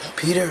definitely,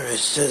 Peter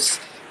is just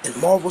in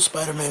Marvel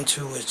Spider-Man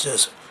 2 is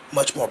just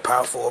much more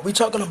powerful. Are we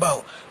talking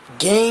about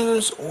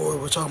games or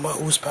we're talking about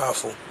who's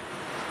powerful?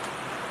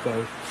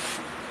 Both.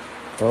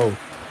 Oh.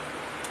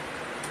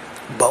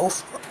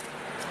 Both?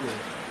 Yeah.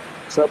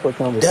 Separate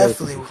conversation,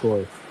 Definitely. of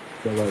course.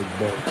 But like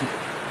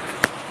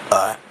both.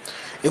 Alright.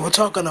 If we're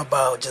talking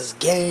about just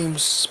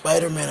games,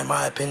 Spider-Man, in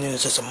my opinion,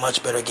 is just a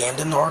much better game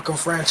than the Arkham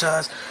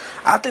franchise.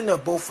 I think they're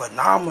both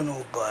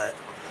phenomenal, but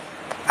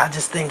I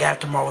just think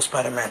after Marvel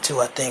Spider-Man 2,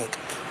 I think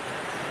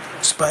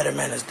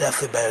Spider-Man is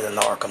definitely better than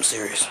the Arkham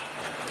series.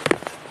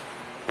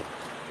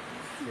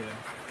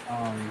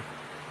 Yeah.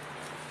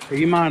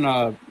 You mind?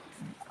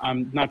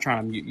 I'm not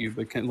trying to mute you,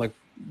 but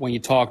when you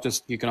talk,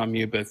 just you can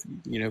unmute. But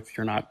if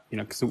you're not,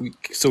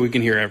 so we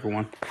can hear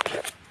everyone.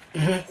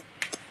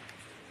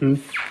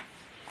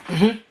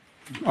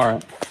 All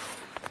right.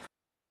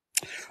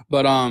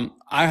 But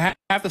I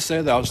have to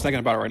say that I was thinking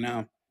about it right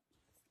now.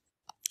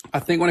 I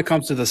think when it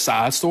comes to the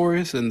side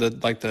stories and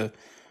the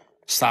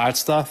side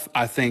stuff,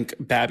 I think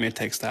Batman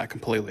takes that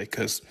completely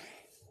because,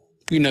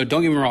 don't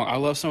get me wrong, I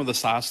love some of the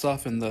side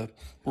stuff in the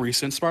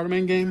recent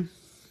Spider-Man game,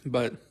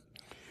 but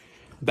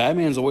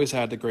Batman's always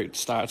had the great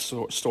side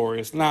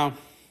stories. Now,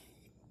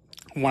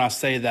 when I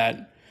say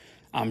that,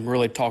 I'm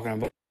really talking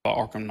about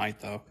Arkham Knight,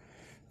 though,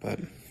 but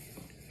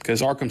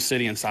because Arkham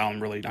City and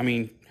Asylum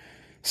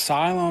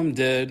Asylum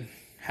did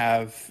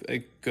have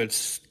a good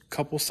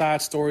couple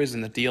side stories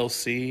in the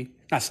DLC.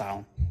 Not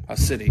Asylum,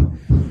 City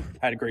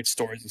had great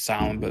stories in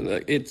Asylum,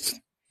 but it's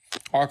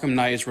Arkham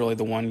Knight is really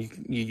the one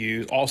you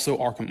use. Also,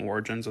 Arkham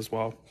Origins as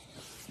well.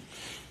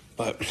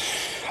 But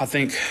I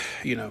think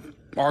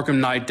Arkham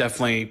Knight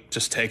definitely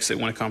just takes it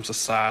when it comes to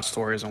side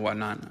stories and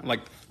whatnot.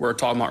 Like we were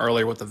talking about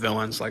earlier with the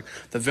villains. Like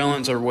the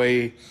villains are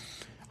way,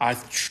 I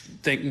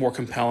think, more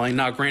compelling.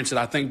 Now, granted,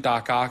 I think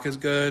Doc Ock is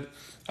good,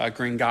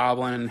 Green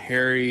Goblin,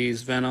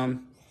 Harry's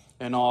Venom,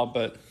 and all,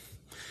 but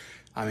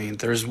I mean,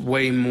 there's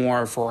way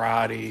more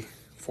variety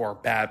for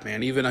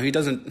Batman, even though he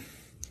doesn't.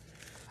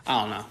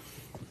 I don't know.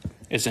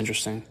 It's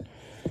interesting,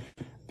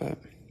 but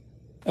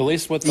at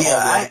least with Yeah, all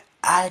the other.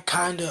 I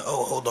kind of,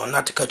 oh, hold on,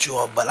 not to cut you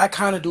off, but I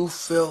kind of do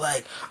feel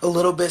like a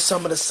little bit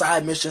some of the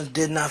side missions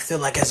did not feel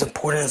like as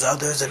important as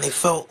others, and they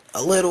felt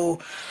a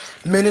little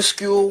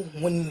minuscule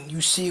when you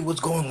see what's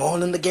going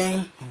on in the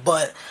game.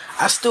 But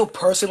I still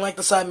personally like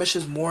the side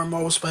missions more in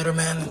Marvel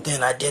Spider-Man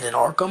than I did in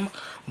Arkham.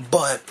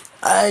 But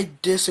I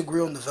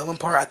disagree on the villain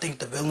part. I think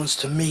the villains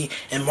to me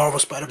in Marvel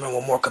Spider-Man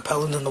were more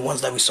compelling than the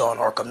ones that we saw in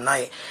Arkham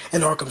Knight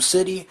and Arkham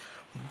City.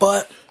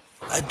 But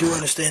I do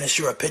understand it's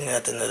your opinion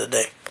at the end of the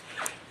day.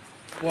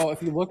 Well,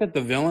 if you look at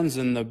the villains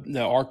in the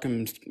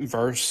Arkham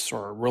verse,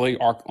 or really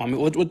I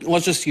mean,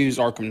 let's just use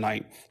Arkham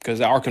Knight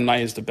because Arkham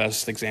Knight is the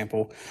best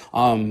example.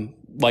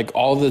 Like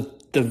all the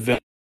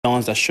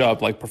villains that show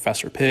up, like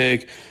Professor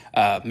Pig,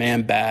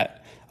 Man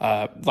Bat,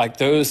 like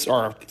those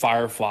are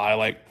Firefly.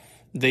 Like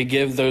they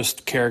give those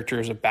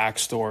characters a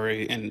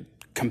backstory and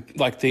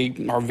like they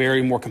are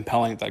very more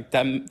compelling. Like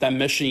that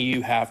mission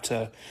you have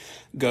to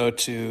go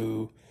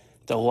to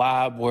the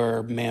lab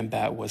where Man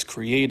Bat was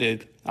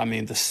created. I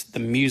mean, the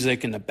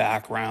music and the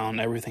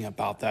background, everything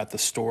about that, the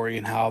story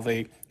and how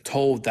they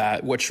told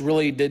that, which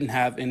really didn't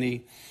have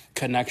any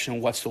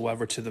connection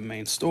whatsoever to the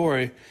main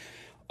story.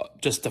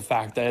 Just the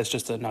fact that it's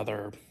just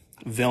another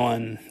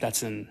villain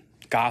that's in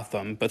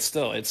Gotham, but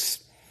still,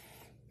 it's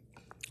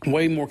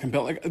way more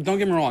compelling. Like, don't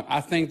get me wrong,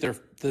 I think the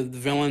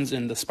villains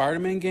in the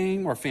Spider-Man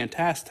game are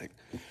fantastic,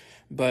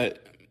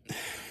 but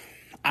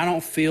I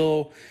don't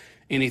feel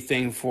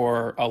anything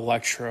for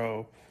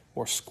Electro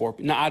or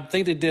Scorpion. Now, I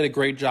think they did a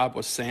great job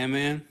with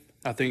Sandman.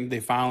 I think they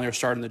finally are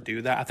starting to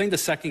do that. I think the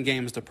second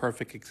game is the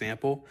perfect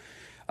example.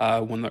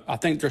 I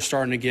think they're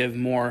starting to give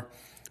more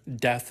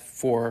depth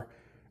for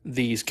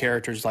these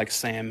characters like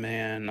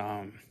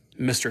Sandman,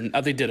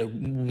 Mr. They did a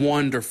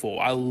wonderful.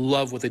 I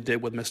love what they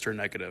did with Mr.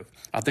 Negative.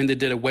 I think they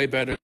did a way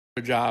better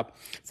job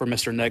for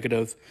Mr.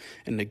 Negative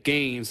in the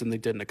games than they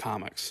did in the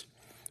comics.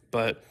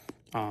 But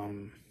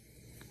hold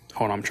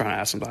on, I'm trying to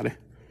ask somebody.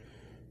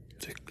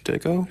 Did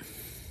it go?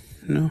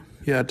 No?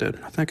 Yeah, it did.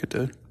 I think it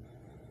did.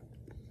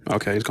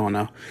 Okay, he's gone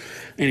now.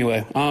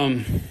 Anyway,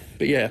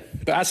 but yeah,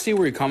 but I see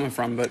where you're coming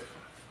from. But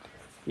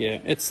yeah,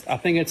 I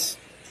think it's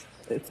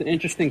an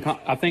interesting.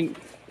 I think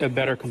a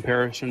better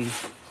comparison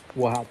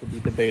will have to be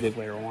debated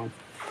later on.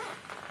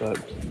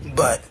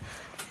 But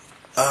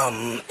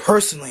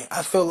personally,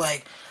 I feel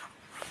like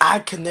I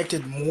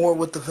connected more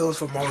with the villains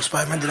from Marvel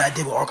Spider-Man than I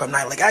did with Arkham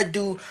Knight. Like I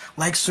do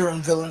like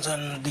certain villains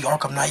in the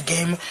Arkham Knight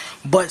game,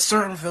 but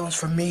certain villains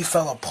for me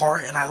fell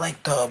apart, and I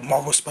like the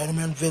Marvel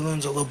Spider-Man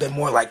villains a little bit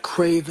more, like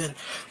Craven,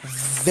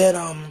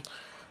 Venom,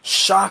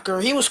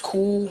 Shocker. He was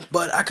cool,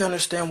 but I can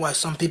understand why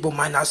some people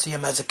might not see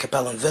him as a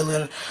compelling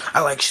villain.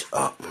 I like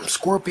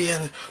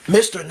Scorpion.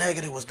 Mr.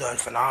 Negative was done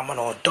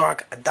phenomenal.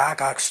 Doc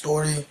Ock's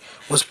story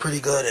was pretty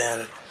good,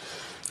 and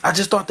I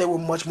just thought they were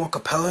much more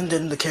compelling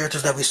than the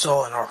characters that we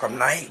saw in Arkham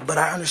Knight. But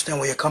I understand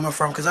where you're coming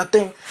from because I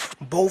think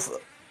both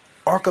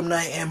Arkham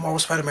Knight and Marvel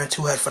Spider-Man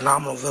 2 had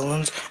phenomenal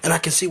villains, and I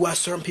can see why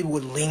certain people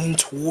would lean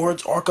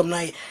towards Arkham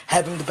Knight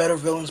having the better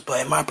villains. But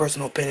in my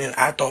personal opinion,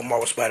 I thought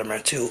Marvel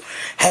Spider-Man 2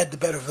 had the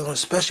better villains,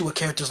 especially with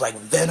characters like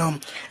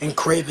Venom and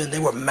Craven. They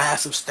were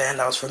massive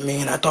standouts for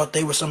me, and I thought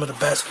they were some of the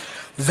best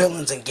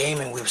villains in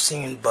gaming we've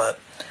seen. But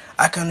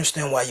I can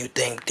understand why you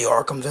think the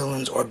Arkham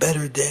villains are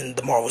better than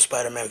the Marvel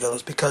Spider-Man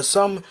villains, because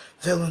some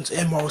villains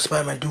in Marvel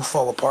Spider-Man do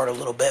fall apart a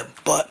little bit,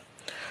 but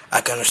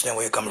I can understand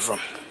where you're coming from.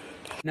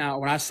 Now,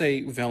 when I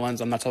say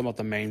villains, I'm not talking about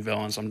the main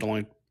villains. I'm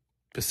only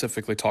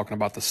specifically talking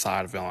about the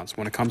side villains.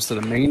 When it comes to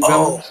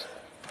Oh,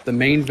 the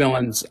main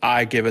villains,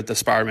 I give it to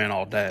Spider-Man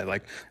all day.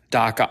 Like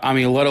I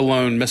mean, let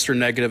alone Mr.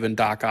 Negative and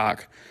Doc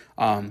Ock.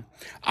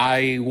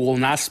 I will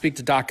not speak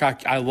to Doc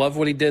Ock. I love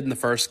what he did in the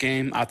first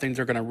game. I think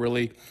they're going to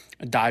really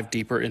dive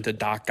deeper into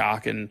Doc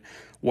Ock and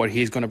what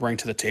he's going to bring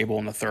to the table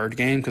in the third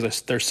game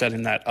because they're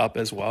setting that up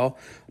as well.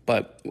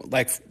 But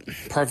like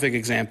perfect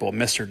example,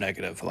 Mr.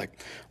 Negative. Like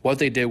what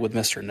they did with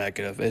Mr.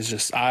 Negative is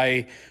just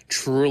I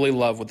truly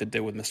love what they did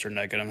with Mr.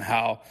 Negative and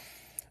how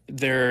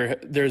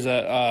there's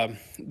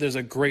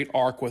a great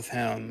arc with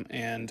him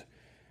and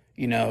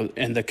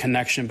and the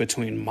connection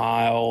between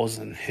Miles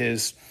and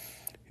his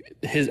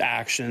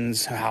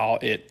actions, how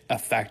it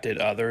affected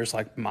others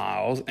like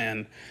Miles.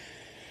 And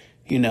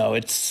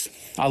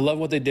I love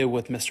what they did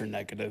with Mr.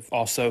 Negative,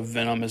 also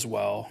Venom as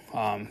well.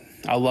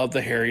 I love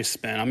the Harry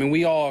spin. I mean,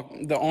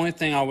 the only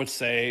thing I would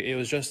say, it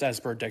was just as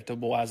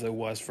predictable as it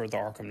was for the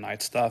Arkham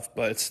Knight stuff,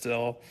 but it's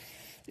still,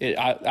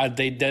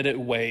 they did it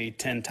way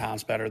 10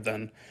 times better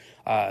than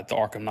the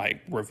Arkham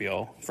Knight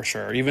reveal, for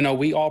sure. Even though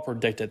we all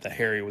predicted that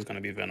Harry was going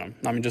to be Venom.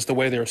 I mean, just the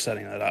way they were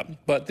setting it up.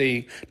 But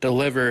they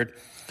delivered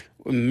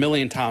a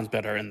million times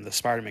better in the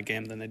Spider-Man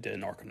game than they did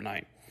in Arkham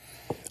Knight.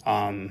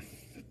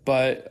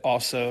 But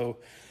also,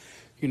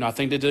 I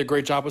think they did a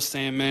great job with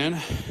Sandman,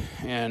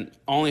 and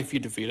only if you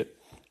defeat it.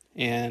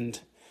 And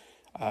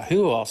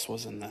who else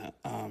was in that?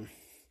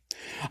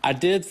 I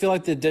did feel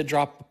like they did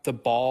drop the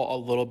ball a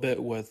little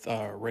bit with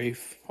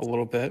Rafe, a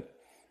little bit.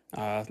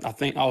 I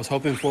think I was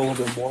hoping for a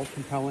little bit more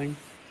compelling.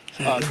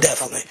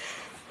 Definitely.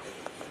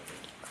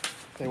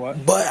 Say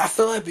what? But I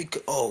feel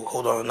like oh,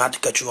 hold on, not to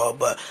cut you off,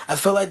 but I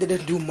feel like they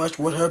didn't do much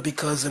with her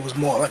because it was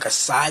more like a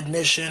side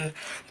mission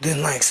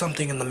than like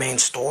something in the main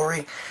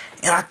story.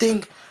 And I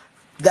think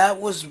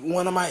that was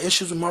one of my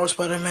issues with Marvel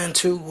Spider-Man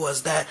 2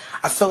 was that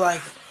I feel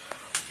like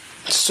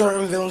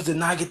certain villains did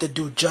not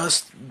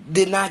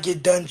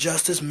get done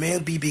justice,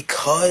 maybe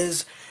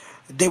because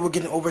they were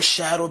getting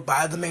overshadowed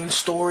by the main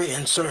story,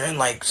 and certain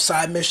like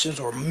side missions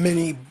or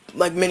mini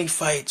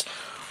fights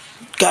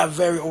got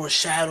very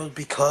overshadowed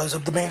because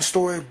of the main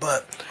story.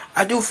 But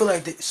I do feel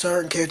like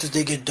certain characters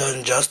did get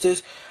done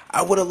justice.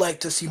 I would have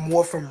liked to see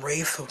more from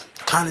Wraith.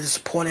 Kind of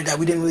disappointed that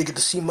we didn't really get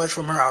to see much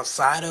from her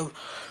outside of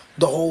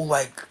the whole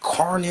like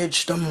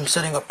Carnage, them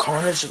setting up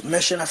Carnage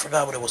mission. I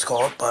forgot what it was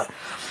called, but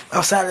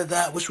outside of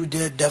that, which we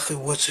did,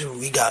 definitely wish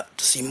we got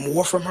to see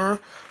more from her.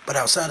 But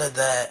outside of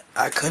that,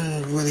 I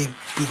couldn't really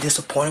be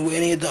disappointed with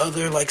any of the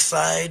other like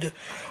side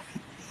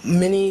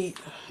mini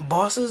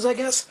bosses, I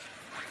guess.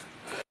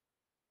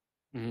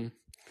 Mm-hmm.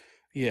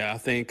 Yeah, I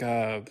think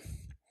I'm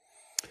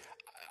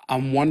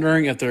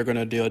wondering if they're going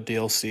to do a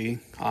DLC.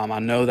 I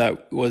know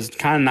that was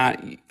kind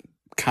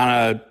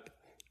of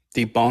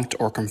debunked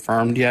or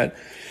confirmed yet.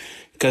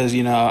 Because,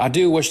 I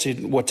do wish they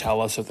would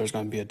tell us if there's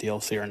going to be a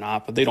DLC or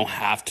not, but they don't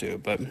have to.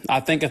 But I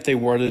think if they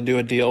were to do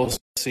a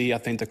DLC, I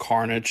think the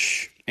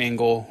Carnage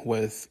angle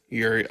with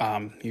Yuri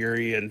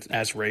and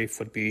as Rafe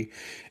would be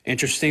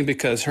interesting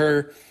because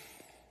her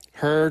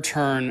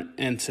turn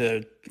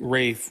into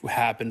Rafe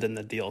happened in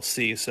the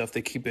DLC. So if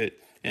they keep it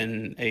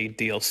in a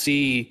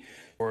DLC,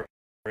 or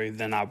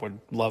then I would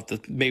love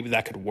to. Maybe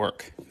that could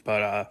work.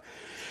 But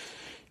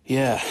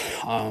yeah.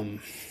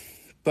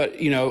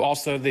 But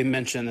also they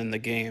mentioned in the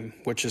game,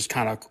 which is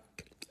kind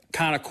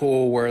of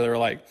cool, where they're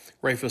like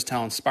Rafe was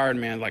telling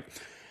Spider-Man, like,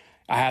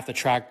 I have to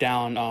track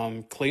down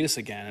Cletus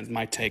again. It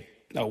might take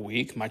a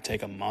week, might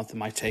take a month, it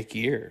might take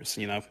years.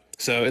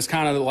 So it's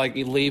kind of like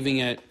leaving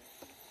it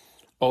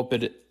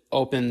open.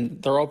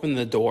 They're opening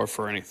the door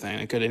for anything.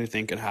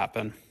 Anything could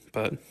happen.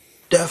 But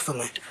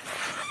Definitely.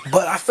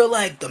 But I feel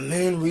like the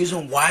main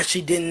reason why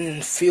she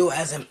didn't feel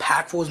as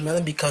impactful as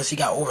Melon because she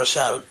got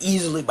overshadowed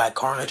easily by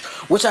Carnage,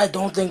 which I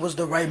don't think was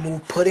the right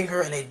move. Putting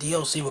her in a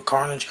DLC with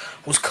Carnage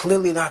was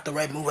clearly not the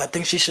right move. I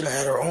think she should have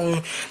had her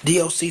own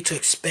DLC to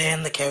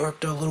expand the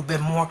character a little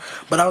bit more.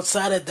 But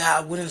outside of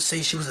that, I wouldn't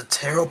say she was a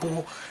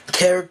terrible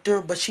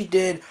character, but she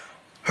did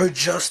her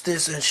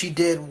justice and she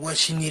did what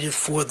she needed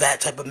for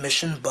that type of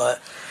mission. But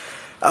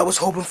I was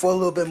hoping for a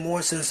little bit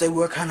more since they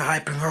were kind of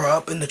hyping her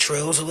up in the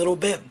trailers a little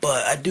bit,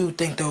 but I do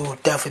think there will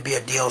definitely be a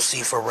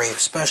DLC for Wraith,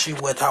 especially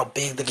with how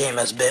big the game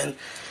has been.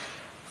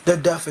 They're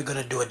definitely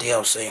going to do a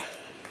DLC.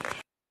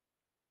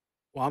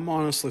 well, I'm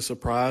honestly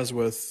surprised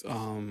with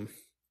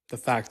the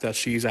fact that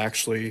she's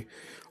actually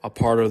a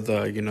part of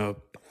the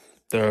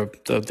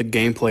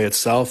gameplay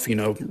itself,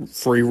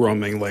 free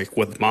roaming like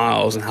with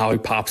Miles and how he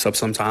pops up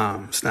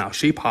sometimes. Now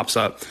she pops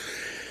up.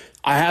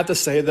 I have to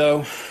say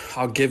though,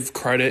 I'll give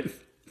credit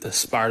to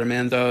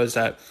Spider-Man though, is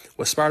that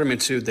with Spider-Man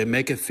 2, they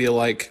make it feel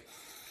like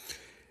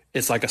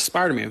it's like a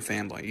Spider-Man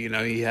family.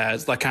 He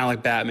has like kind of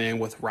like Batman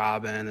with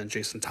Robin and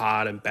Jason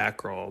Todd and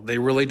Batgirl. They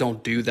really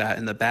don't do that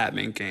in the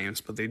Batman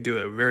games, but they do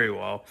it very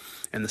well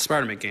in the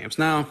Spider-Man games.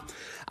 Now,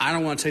 I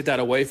don't want to take that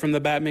away from the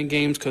Batman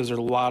games because there's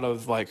a lot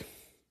of like,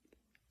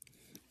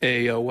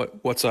 hey,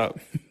 what's up?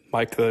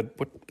 Like,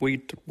 what we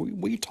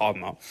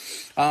talking about?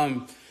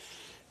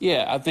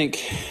 Yeah, I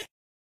think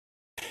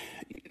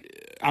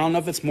I don't know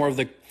if it's more of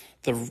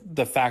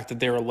the fact that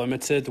they were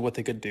limited to what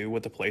they could do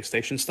with the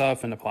PlayStation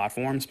stuff and the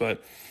platforms,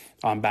 but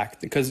back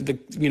because the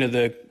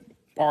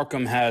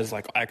Arkham has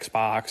like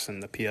Xbox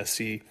and the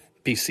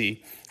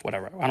PC,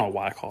 whatever. I don't know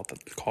why I call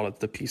it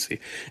the PC.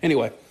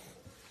 Anyway,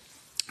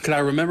 because I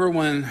remember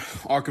when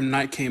Arkham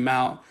Knight came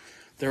out,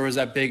 there was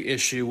that big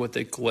issue with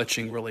it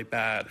glitching really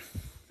bad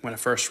when it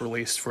first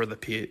released for the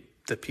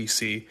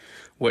PC,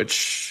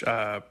 which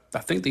I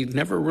think they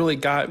never really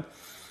got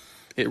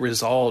it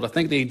resolved. I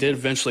think they did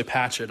eventually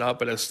patch it up,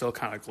 but it's still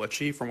kind of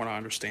glitchy from what I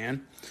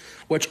understand.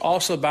 Which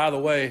also, by the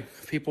way,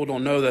 people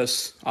don't know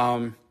this.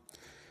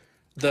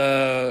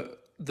 The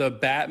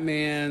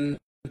Batman,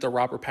 the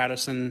Robert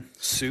Pattinson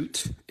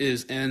suit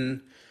is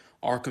in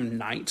Arkham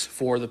Knight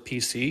for the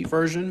PC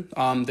version.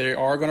 They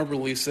are going to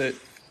release it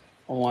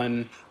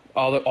on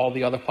all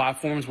the other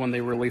platforms when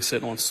they release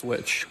it on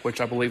Switch,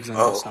 which I believe is in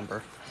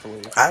December.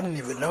 I didn't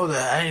even know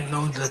that. I didn't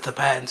know that the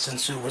Pattinson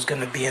suit was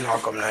going to be in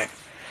Arkham Knight.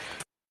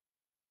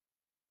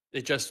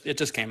 It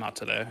just came out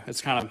today.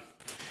 It's kind of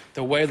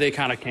the way they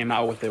kind of came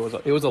out with it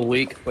was a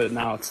leak, but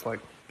now it's like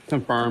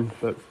confirmed.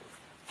 But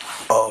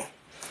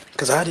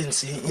because I didn't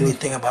see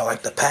anything about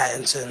like the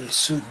Pattinson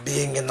suit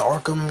being in the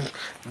Arkham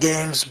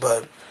games,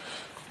 but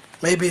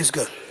maybe it's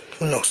good.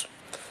 Who knows?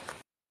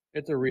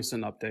 It's a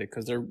recent update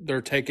because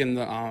they're taking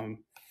the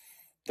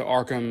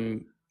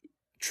Arkham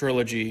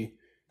trilogy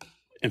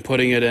and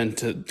putting it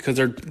into because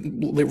they're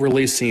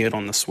releasing it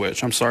on the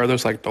Switch. I'm sorry,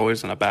 there's like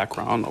noise in the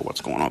background. I don't know what's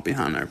going on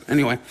behind there.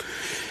 Anyway,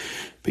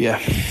 But yeah,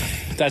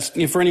 that's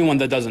for anyone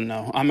that doesn't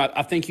know.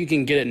 I think you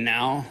can get it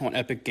now on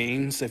Epic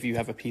Games if you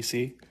have a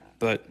PC.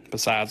 But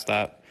besides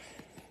that,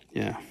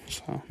 yeah.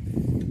 So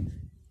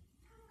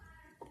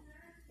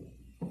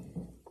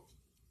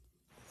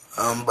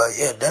But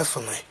yeah,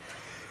 definitely.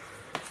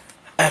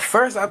 At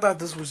first, I thought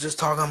this was just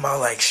talking about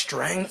like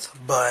strength,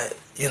 but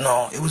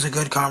it was a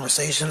good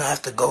conversation. I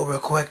have to go real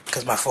quick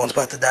because my phone's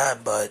about to die.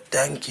 But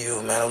thank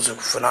you, man. It was a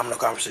phenomenal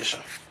conversation.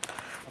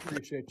 I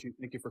appreciate you.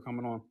 Thank you for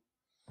coming on.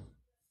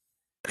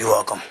 You're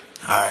welcome.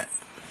 All right.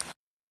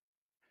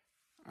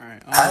 All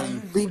right. How do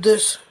you leave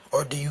this,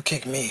 or do you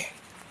kick me?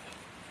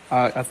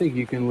 I think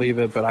you can leave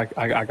it, but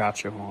I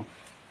got you. Hold on. All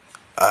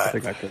I right.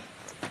 think I could.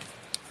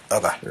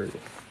 Okay. There we go.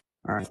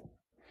 All right.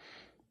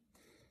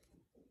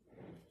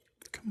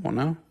 Come on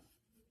now.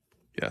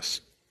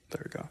 Yes.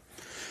 There we go.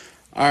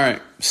 All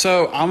right.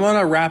 So I'm going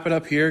to wrap it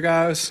up here,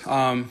 guys.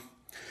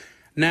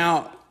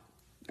 Now,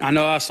 I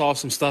know I saw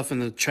some stuff in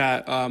the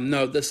chat.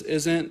 No, this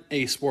isn't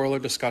a spoiler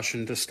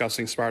discussion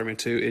discussing Spider-Man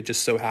 2. It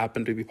just so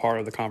happened to be part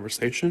of the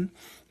conversation.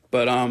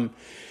 But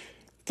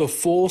the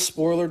full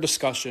spoiler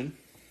discussion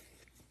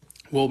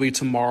will be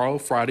tomorrow,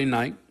 Friday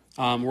night.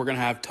 We're going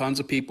to have tons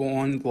of people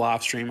on the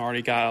live stream. I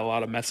already got a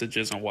lot of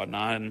messages and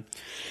whatnot, and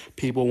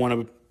people want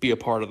to be a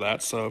part of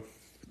that. So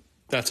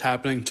that's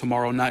happening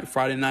tomorrow night,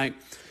 Friday night.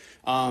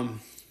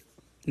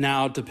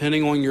 Now,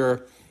 depending on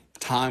your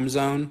time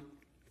zone,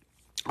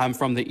 I'm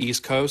from the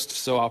East Coast,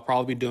 so I'll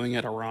probably be doing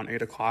it around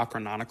 8 o'clock or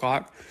 9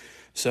 o'clock.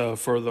 So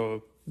for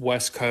the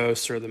West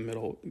Coast or the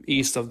middle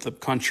east of the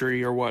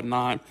country or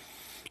whatnot,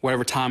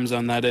 whatever time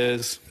zone that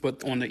is.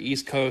 But on the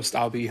East Coast,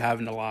 I'll be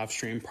having the live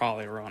stream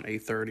probably around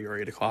 8:30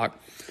 or 8 o'clock.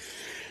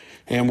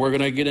 And we're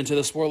going to get into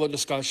the spoiler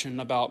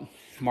discussion about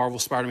Marvel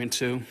Spider-Man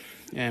 2,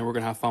 and we're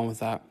going to have fun with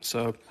that.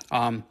 So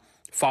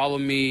follow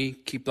me,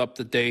 keep up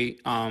to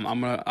date. I'm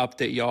going to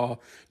update y'all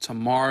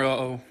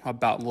tomorrow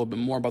about a little bit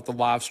more about the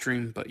live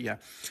stream. But yeah,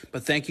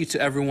 but thank you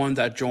to everyone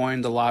that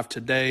joined the live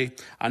today.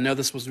 I know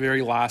this was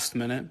very last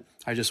minute.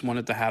 I just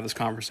wanted to have this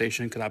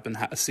conversation because I've been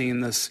seeing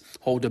this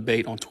whole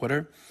debate on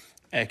Twitter,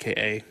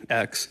 aka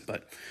X,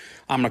 but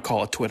I'm going to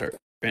call it Twitter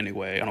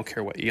anyway. I don't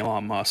care what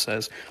Elon Musk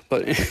says.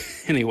 But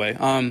anyway,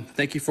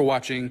 thank you for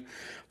watching.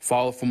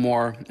 Follow for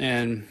more,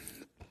 and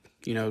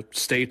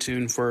stay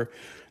tuned for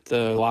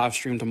the live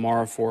stream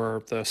tomorrow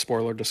for the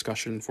spoiler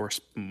discussion for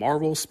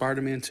Marvel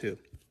Spider-Man 2.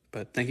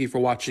 But thank you for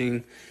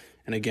watching,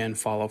 and again,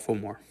 follow for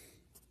more.